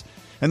points.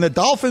 And the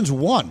Dolphins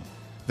won.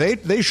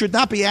 They should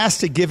not be asked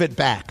to give it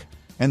back.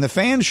 And the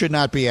fans should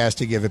not be asked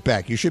to give it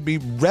back. You should be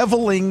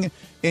reveling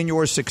in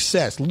your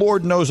success.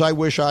 Lord knows I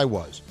wish I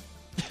was.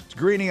 It's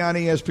Greeny on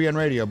ESPN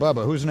Radio.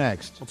 Bubba, who's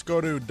next? Let's go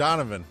to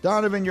Donovan.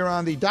 Donovan, you're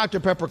on the Dr.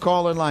 Pepper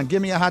call-in line.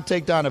 Give me a hot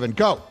take, Donovan.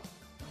 Go.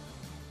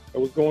 Hey,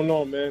 what's going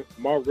on, man?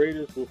 My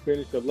Raiders will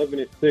finish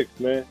 11-6,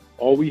 man.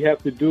 All we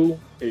have to do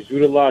is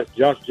utilize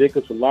Josh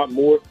Jacobs a lot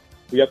more.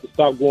 We have to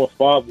stop going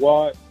 5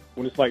 wide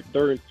when it's like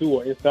 3rd and 2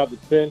 or inside the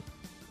 10.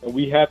 And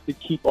we have to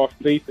keep our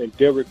faith in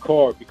Derek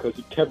Carr because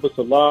he kept us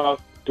alive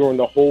during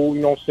the whole,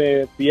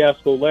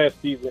 fiasco last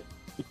season.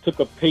 He took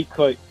a pay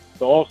cut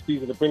the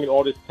offseason to bring in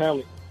all this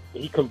talent.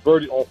 and he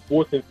converted on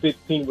 4th and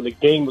 15 when the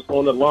game was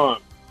on the line.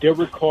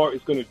 Derek Carr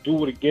is going to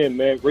do it again,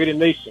 man. Raider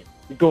Nation,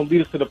 he's going to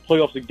lead us to the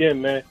playoffs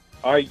again, man.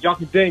 All right,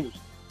 Johnson Daniels,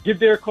 give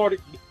Derek Carr,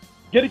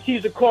 get the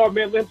keys to Carr,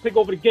 man. Let him take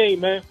over the game,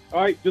 man.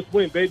 All right, just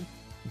win, baby.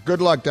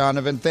 Good luck,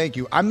 Donovan. Thank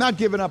you. I'm not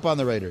giving up on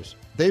the Raiders.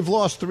 They've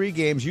lost 3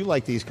 games. You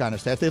like these kind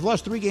of stats. They've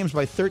lost 3 games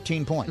by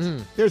 13 points.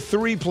 They're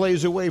 3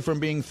 plays away from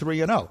being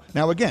 3-0.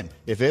 Now, again,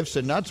 if ifs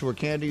and nuts were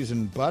candies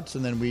and butts,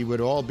 and then we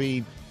would all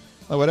be,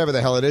 well, whatever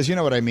the hell it is, you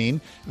know what I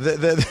mean.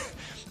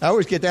 I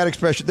always get that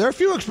expression. There are a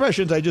few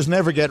expressions I just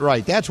never get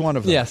right. That's one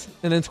of them. Yes,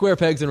 and then square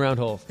pegs and round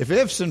holes. If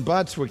ifs and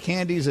buts were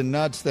candies and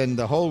nuts, then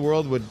the whole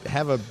world would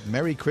have a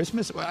Merry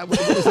Christmas. What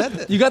is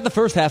that? You got the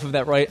first half of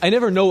that right. I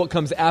never know what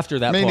comes after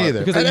that Me part.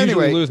 neither. Because I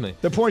usually lose me.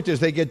 The point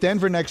is they get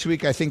Denver next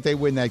week. I think they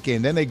win that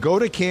game. Then they go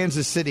to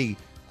Kansas City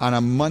on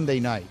a Monday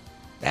night.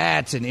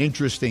 That's an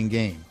interesting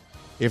game.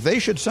 If they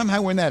should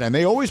somehow win that, and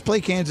they always play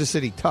Kansas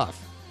City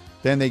tough,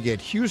 then they get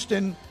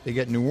Houston, they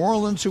get New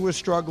Orleans, who is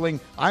struggling.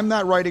 I'm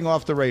not writing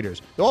off the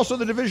Raiders. Also,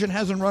 the division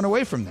hasn't run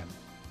away from them.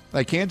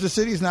 Like Kansas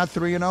City's not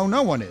 3-0,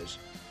 no one is.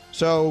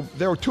 So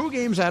there were 2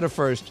 games out of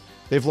first.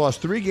 They've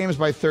lost 3 games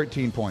by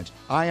 13 points.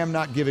 I am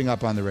not giving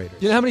up on the Raiders.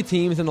 You know how many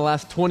teams in the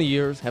last 20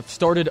 years have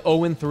started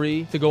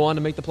 0-3 to go on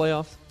to make the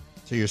playoffs?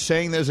 So you're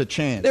saying there's a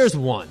chance? There's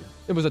one.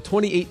 It was a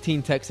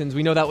 2018 Texans.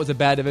 We know that was a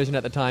bad division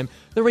at the time.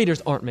 The Raiders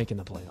aren't making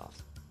the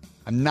playoffs.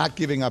 I'm not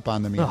giving up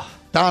on them yet.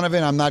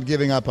 Donovan, I'm not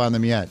giving up on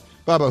them yet.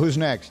 Bubba, who's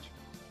next?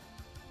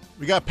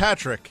 We got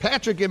Patrick.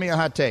 Patrick, give me a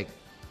hot take.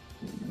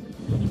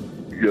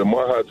 Yeah,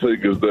 my hot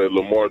take is that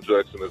Lamar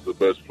Jackson is the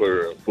best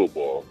player in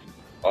football.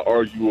 I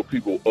argue with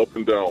people up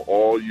and down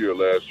all year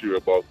last year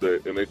about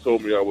that, and they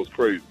told me I was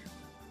crazy.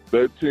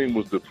 That team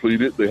was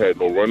depleted. They had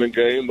no running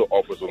game. The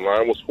offensive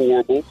line was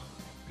horrible.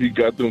 He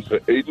got them to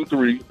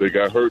 8-3. They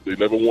got hurt. They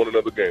never won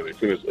another game. They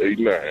finished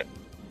 8-9.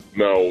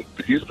 Now,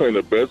 he's playing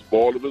the best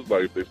ball of his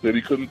life. They said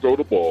he couldn't throw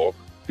the ball.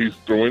 He's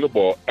throwing the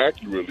ball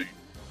accurately.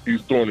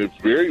 He's throwing it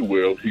very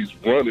well. He's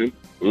running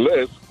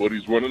less, but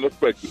he's running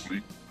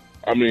effectively.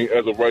 I mean,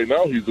 as of right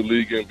now, he's the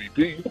league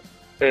MVP.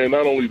 And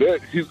not only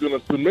that, he's going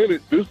to cement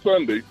it this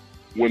Sunday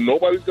when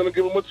nobody's going to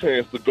give him a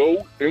chance to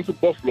go into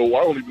Buffalo.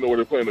 I don't even know where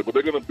they're playing it, but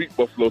they're going to beat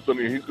Buffalo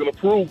Sunday, and he's going to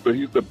prove that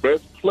he's the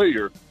best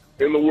player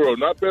in the world.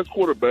 Not best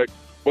quarterback,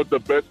 but the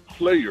best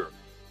player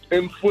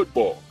in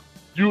football.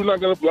 You're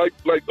not going to, like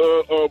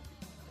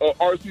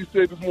RC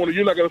said this morning,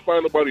 you're not going to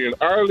find nobody in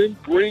Ireland,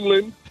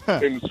 Greenland,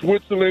 in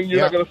Switzerland.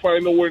 You're not going to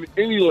find nowhere in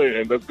any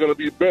land that's going to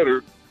be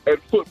better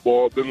at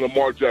football than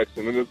Lamar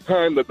Jackson. And it's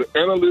time that the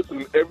analysts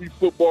and every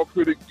football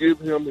critic give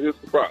him his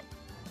props.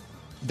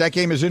 That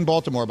game is in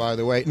Baltimore, by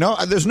the way. No,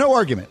 there's no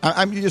argument.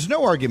 There's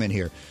no argument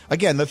here.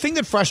 Again, the thing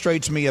that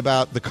frustrates me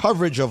about the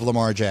coverage of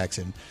Lamar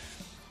Jackson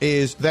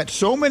is that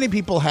so many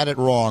people had it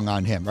wrong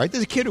on him, right?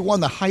 There's a kid who won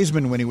the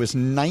Heisman when he was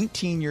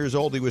 19 years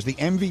old. He was the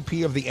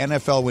MVP of the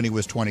NFL when he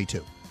was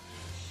 22.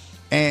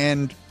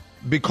 And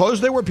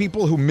because there were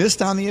people who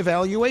missed on the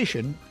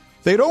evaluation,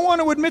 they don't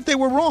want to admit they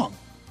were wrong.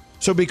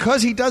 So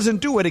because he doesn't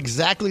do it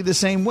exactly the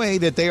same way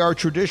that they are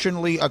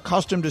traditionally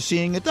accustomed to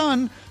seeing it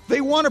done,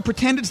 they want to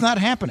pretend it's not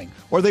happening,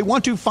 or they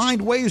want to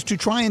find ways to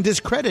try and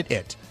discredit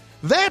it.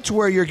 That's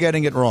where you're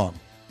getting it wrong.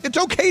 It's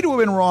okay to have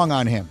been wrong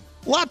on him.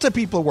 Lots of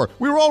people were.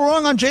 We were all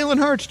wrong on Jalen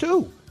Hurts,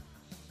 too.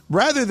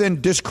 Rather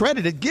than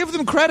discredit it, give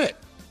them credit.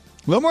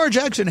 Lamar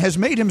Jackson has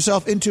made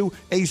himself into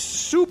a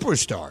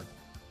superstar.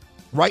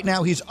 Right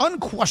now, he's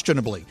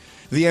unquestionably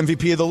the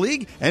MVP of the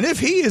league. And if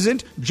he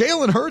isn't,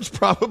 Jalen Hurts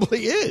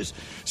probably is.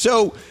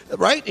 So,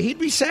 right, he'd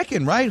be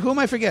second, right? Who am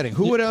I forgetting?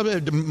 Who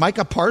would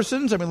Micah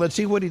Parsons? I mean, let's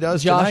see what he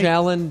does Josh tonight.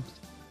 Allen.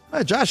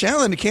 Josh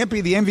Allen can't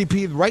be the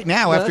MVP right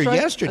now after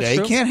yesterday.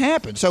 It can't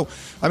happen. So,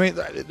 I mean,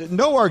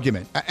 no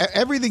argument.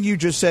 Everything you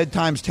just said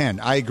times 10,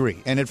 I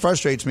agree. And it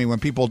frustrates me when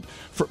people,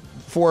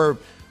 for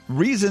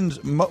reasons,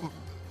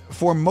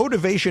 for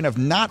motivation of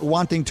not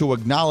wanting to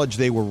acknowledge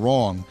they were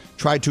wrong,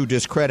 try to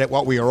discredit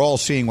what we are all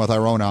seeing with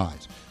our own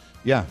eyes.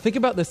 Yeah. Think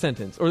about this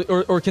sentence,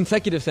 or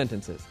consecutive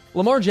sentences.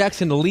 Lamar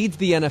Jackson leads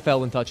the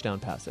NFL in touchdown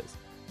passes.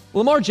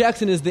 Lamar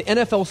Jackson is the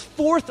NFL's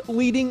 4th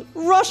leading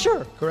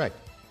rusher. Correct.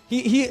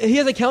 He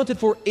has accounted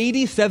for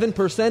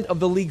 87% of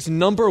the league's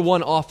number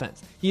 1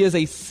 offense. He is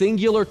a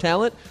singular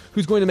talent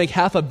who's going to make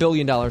 $500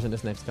 million in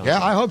this next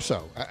contract. Yeah, I hope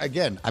so.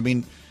 Again, I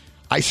mean,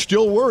 I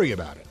still worry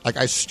about it. Like,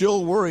 I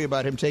still worry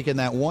about him taking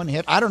that one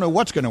hit. I don't know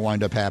what's going to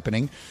wind up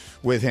happening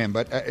with him,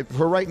 but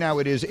for right now,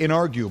 it is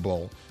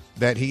inarguable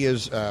that he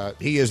is the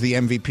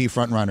MVP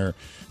frontrunner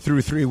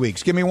through 3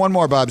 weeks. Give me one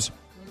more, Bubs.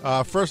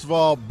 First of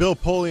all, Bill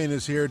Polian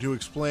is here to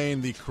explain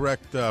the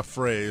correct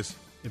phrase.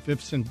 If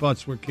ifs and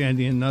buts were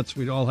candy and nuts,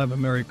 we'd all have a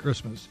Merry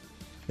Christmas.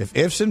 If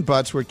ifs and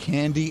buts were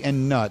candy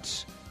and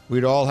nuts,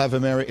 we'd all have a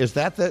Merry... Is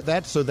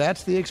that so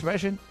that's the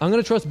expression? I'm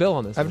going to trust Bill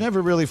on this. I've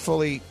never really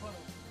fully...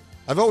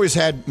 I've always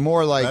had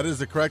more like... That is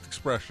the correct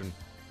expression.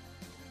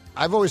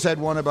 I've always had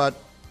one about...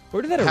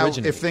 Where did that how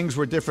originate? If things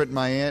were different,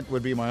 my aunt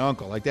would be my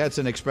uncle. Like, that's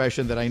an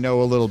expression that I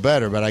know a little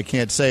better, but I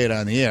can't say it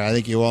on the air. I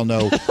think you all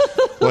know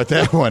what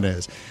that one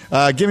is.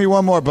 Give me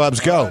one more,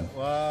 Bubs. Go.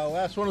 Well,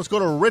 Last one, let's go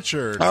to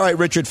Richard. All right,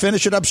 Richard,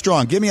 finish it up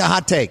strong. Give me a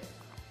hot take.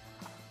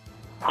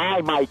 Hi,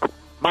 Mike.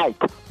 Mike,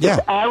 Yeah.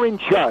 if Aaron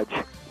Judge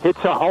hits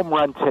a home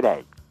run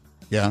today,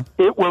 Yeah.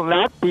 it will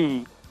not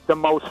be the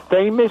most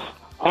famous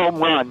home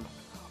run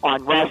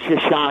on Rosh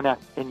Hashanah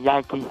in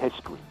Yankee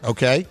history.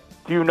 Okay.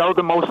 Do you know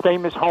the most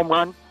famous home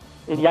run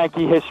in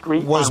Yankee history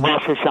on Rosh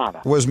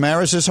Hashanah? Was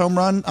Maris's home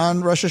run on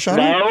Rosh Hashanah?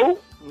 No,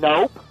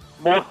 nope.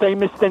 More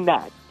famous than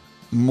that.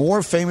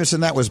 More famous than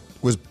that was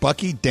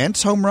Bucky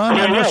Dent's home run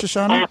on Rosh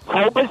Hashanah?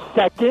 October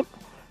 2nd,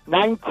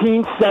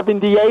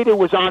 1978. It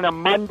was on a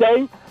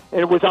Monday,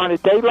 and it was on a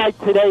day like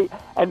today.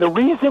 And the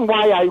reason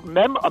why I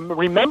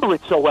remember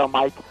it so well,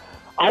 Mike,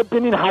 I've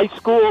been in high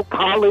school,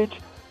 college,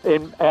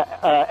 in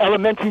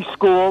elementary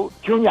school,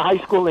 junior high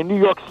school in New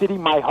York City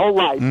my whole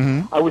life.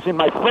 Mm-hmm. I was in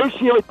my first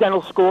year at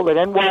dental school at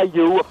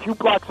NYU, a few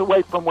blocks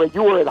away from where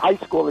you were at high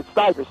school at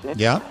Stuyvesant.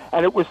 Yeah.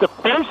 And it was the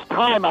first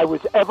time I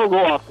was ever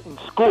off in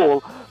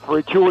school for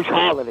a Jewish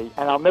holiday.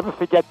 And I'll never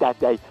forget that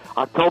day,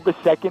 October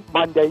 2nd,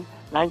 Monday,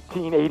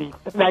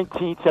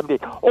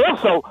 1978.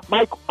 Also,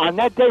 Mike, on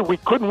that day, we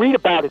couldn't read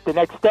about it the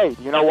next day.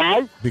 Do you know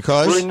why?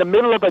 Because? We're in the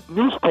middle of a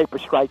newspaper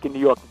strike in New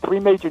York. 3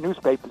 major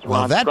newspapers were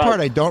Well, on that strike. part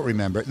I don't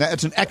remember.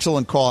 That's an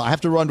excellent call. I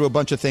have to run to a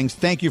bunch of things.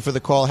 Thank you for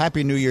the call.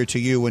 Happy New Year to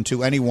you and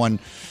to anyone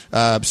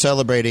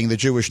celebrating the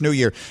Jewish New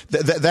Year.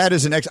 That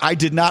is an I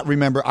did not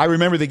remember. I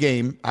remember the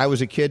game. I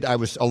was a kid. I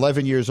was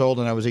 11 years old,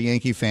 and I was a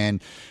Yankee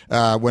fan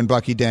when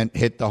Bucky Dent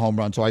hit the home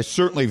run. So I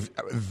certainly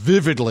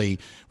vividly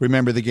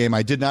remember the game.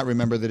 I did not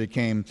remember that it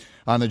came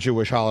on the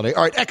Jewish holiday.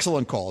 All right,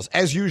 excellent calls.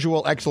 As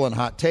usual, excellent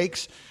hot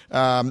takes.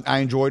 I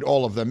enjoyed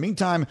all of them.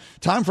 Meantime,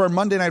 time for our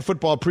Monday Night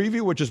Football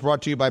preview, which is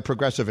brought to you by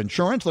Progressive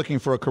Insurance. Looking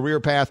for a career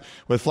path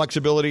with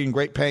flexibility and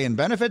great pay and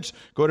benefits?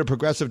 Go to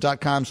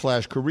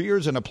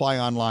progressive.com/careers and apply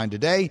online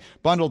today.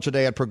 Bundle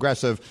today at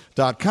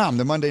progressive.com.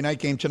 The Monday night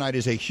game tonight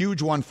is a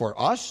huge one for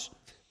us.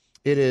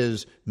 It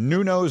is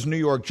Nuno's New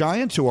York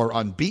Giants, who are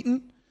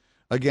unbeaten,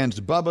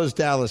 against Bubba's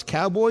Dallas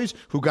Cowboys,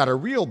 who got a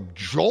real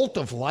jolt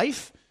of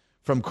life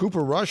from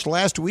Cooper Rush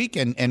last week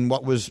and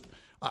what was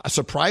a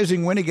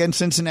surprising win against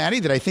Cincinnati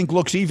that I think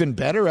looks even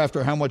better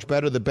after how much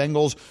better the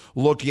Bengals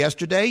looked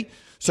yesterday.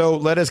 So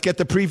let us get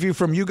the preview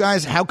from you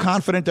guys. How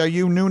confident are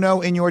you,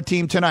 Nuno, in your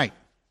team tonight?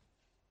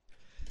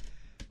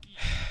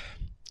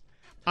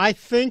 I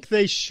think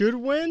they should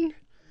win,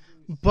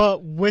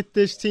 but with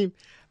this team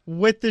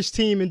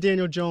and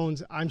Daniel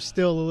Jones, I'm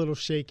still a little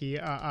shaky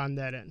on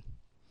that end.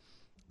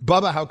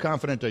 Bubba, how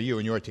confident are you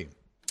in your team?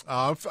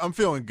 I'm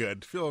feeling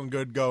good. Feeling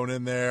good going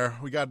in there.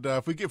 We got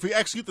if we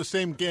execute the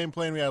same game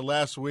plan we had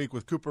last week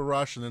with Cooper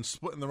Rush and then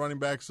splitting the running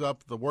backs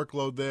up, the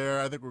workload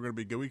there, I think we're going to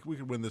be good. We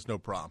could win this no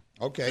problem.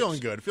 Okay, feeling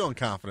good, feeling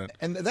confident.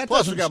 And that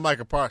plus we got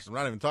Micah Parsons. We're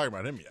not even talking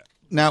about him yet.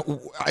 Now,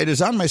 it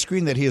is on my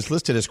screen that he is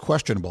listed as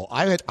questionable.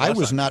 I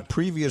was not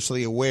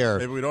previously aware.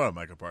 Maybe we don't have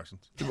Micah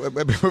Parsons.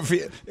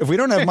 If we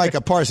don't have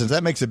Micah Parsons,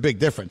 that makes a big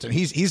difference. And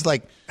he's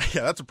like,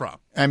 yeah, that's a problem.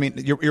 I mean,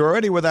 you're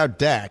already without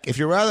Dak. If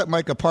you're without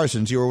Micah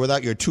Parsons, you were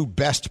without your two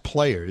best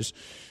players.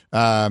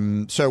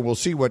 So we'll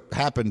see what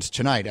happens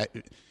tonight.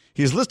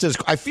 He's listed as,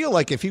 I feel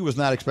like if he was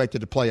not expected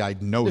to play,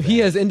 I'd know that. He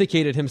has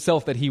indicated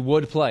himself that he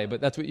would play,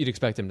 but that's what you'd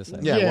expect him to say.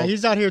 Yeah, well,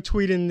 he's out here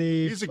tweeting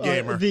he's a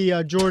gamer.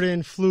 The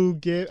Jordan flu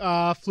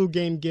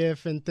game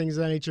gif and things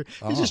of that nature.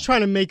 He's just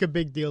trying to make a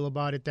big deal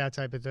about it, that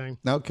type of thing.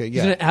 Okay, yeah.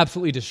 He's going to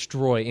absolutely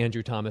destroy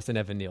Andrew Thomas and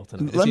Evan Neal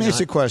tonight. Let me ask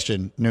you a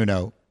question,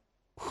 Nuno.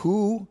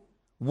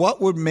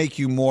 What would make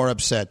you more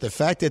upset? The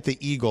fact that the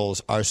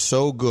Eagles are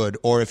so good,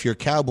 or if your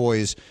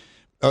Cowboys...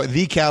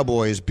 the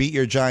Cowboys beat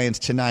your Giants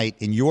tonight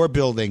in your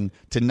building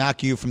to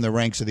knock you from the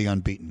ranks of the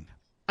unbeaten?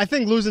 I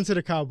think losing to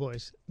the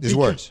Cowboys is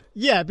worse.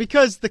 Yeah,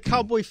 because the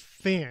Cowboy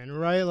fan,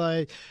 right?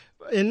 Like,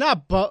 and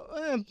not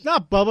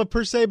Bubba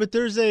per se, but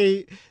there's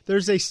a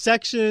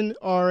section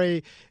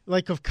or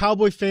of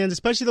Cowboy fans,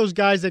 especially those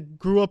guys that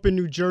grew up in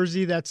New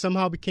Jersey that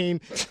somehow became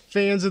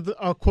fans of the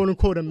quote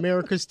unquote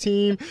America's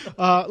team.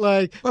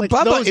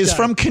 Bubba is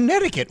from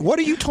Connecticut. What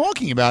are you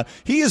talking about?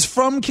 He is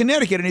from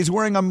Connecticut and he's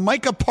wearing a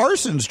Micah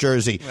Parsons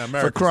jersey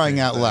for crying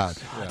out loud.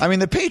 Yeah. I mean,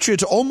 the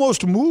Patriots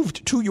almost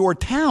moved to your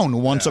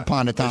town once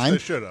upon a time. They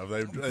should have.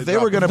 They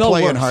were going to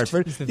play in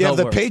Hartford. You have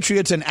the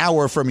Patriots an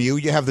hour from you.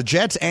 You have the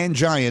Jets and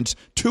Giants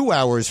 2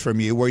 hours from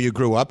you where you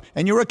grew up,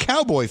 and you're a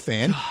Cowboy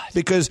fan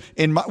because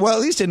at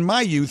least in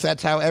my youth,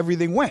 that's how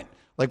everything went.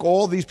 Like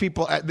all these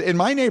people in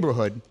my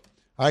neighborhood,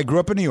 I grew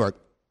up in New York.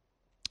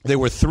 There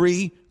were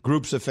 3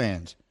 groups of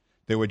fans.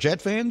 There were Jet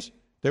fans.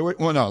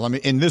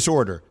 In this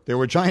order. There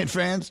were Giant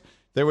fans.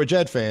 There were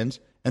Jet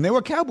fans. And there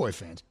were Cowboy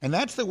fans. And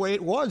that's the way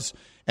it was.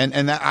 And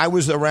that I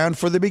was around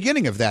for the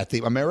beginning of that.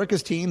 The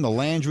America's team, the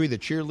Landry, the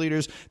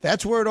cheerleaders,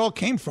 that's where it all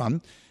came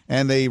from.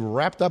 And they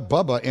wrapped up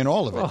Bubba in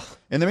all of it. Oh.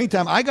 In the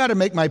meantime, I got to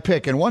make my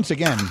pick. And once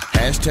again,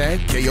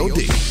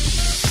 #KOD.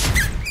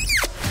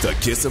 The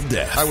Kiss of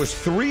Death. I was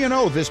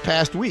 3-0 this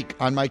past week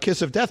on my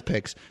Kiss of Death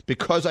picks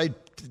because I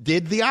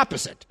did the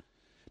opposite.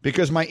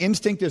 Because my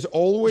instinct is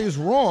always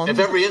wrong. If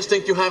every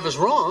instinct you have is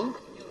wrong,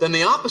 then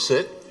the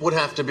opposite would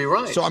have to be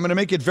right. So I'm going to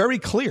make it very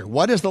clear.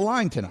 What is the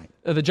line tonight?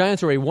 The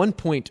Giants are a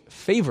 1-point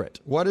favorite.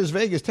 What is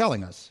Vegas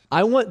telling us? I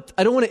don't want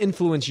to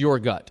influence your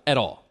gut at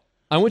all.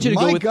 I want you to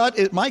go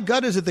with... My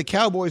gut is that the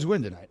Cowboys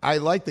win tonight. I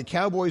like the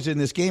Cowboys in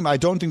this game. I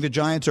don't think the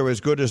Giants are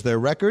as good as their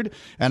record,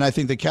 and I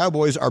think the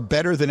Cowboys are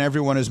better than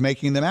everyone is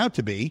making them out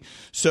to be.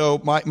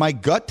 So my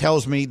gut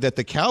tells me that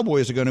the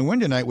Cowboys are going to win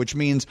tonight, which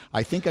means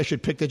I think I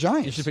should pick the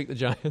Giants. You should pick the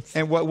Giants.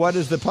 And what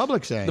is the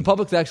public saying? The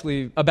public's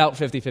actually about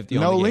 50-50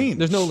 on no the game. lean.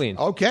 There's no lean.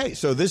 Okay,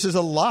 so this is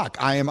a lock.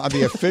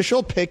 The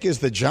official pick is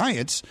the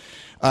Giants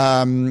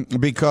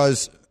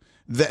because...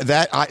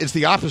 it's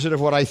the opposite of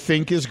what I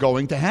think is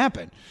going to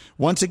happen.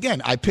 Once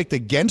again, I picked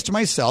against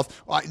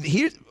myself.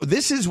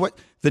 This is what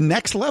the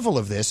next level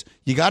of this.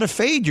 You got to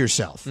fade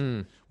yourself.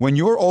 When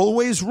you're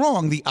always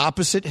wrong, the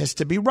opposite has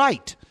to be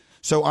right.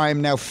 So I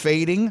am now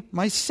fading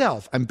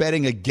myself. I'm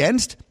betting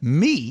against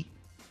me.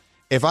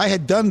 If I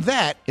had done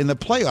that in the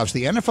playoffs,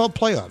 the NFL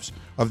playoffs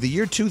of the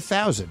year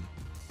 2000,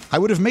 I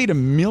would have made $1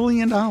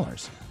 million.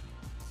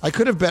 I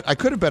could have bet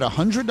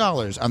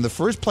 $100 on the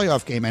first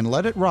playoff game and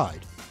let it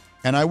ride.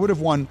 And I would have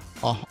won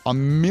 $1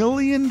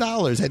 million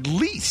at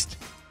least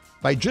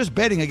by just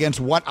betting against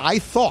what I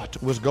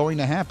thought was going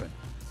to happen.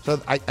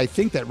 So I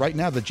think that right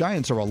now the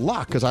Giants are a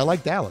lock because I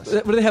like Dallas.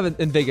 What do they have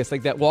in Vegas?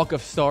 Like that Walk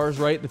of Stars,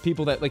 right? The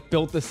people that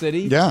built the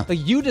city? Yeah. Like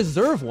you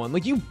deserve one.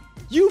 Like you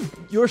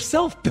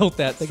yourself built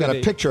that They city. got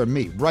a picture of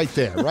me right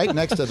there, right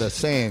next to the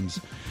Sands.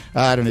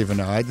 I don't even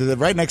know. I did it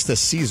right next to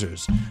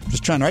Caesars.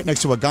 Just trying right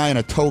next to a guy in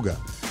a toga.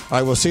 All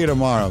right, we'll see you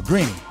tomorrow.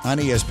 Greeny on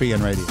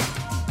ESPN Radio.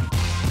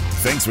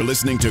 Thanks for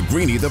listening to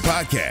Greeny the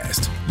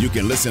podcast. You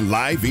can listen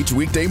live each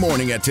weekday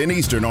morning at 10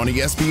 Eastern on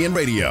ESPN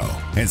Radio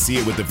and see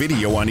it with the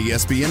video on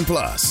ESPN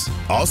Plus.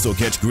 Also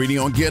catch Greeny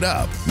on Get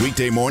Up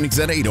weekday mornings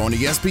at 8 on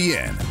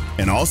ESPN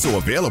and also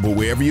available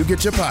wherever you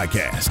get your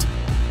podcast.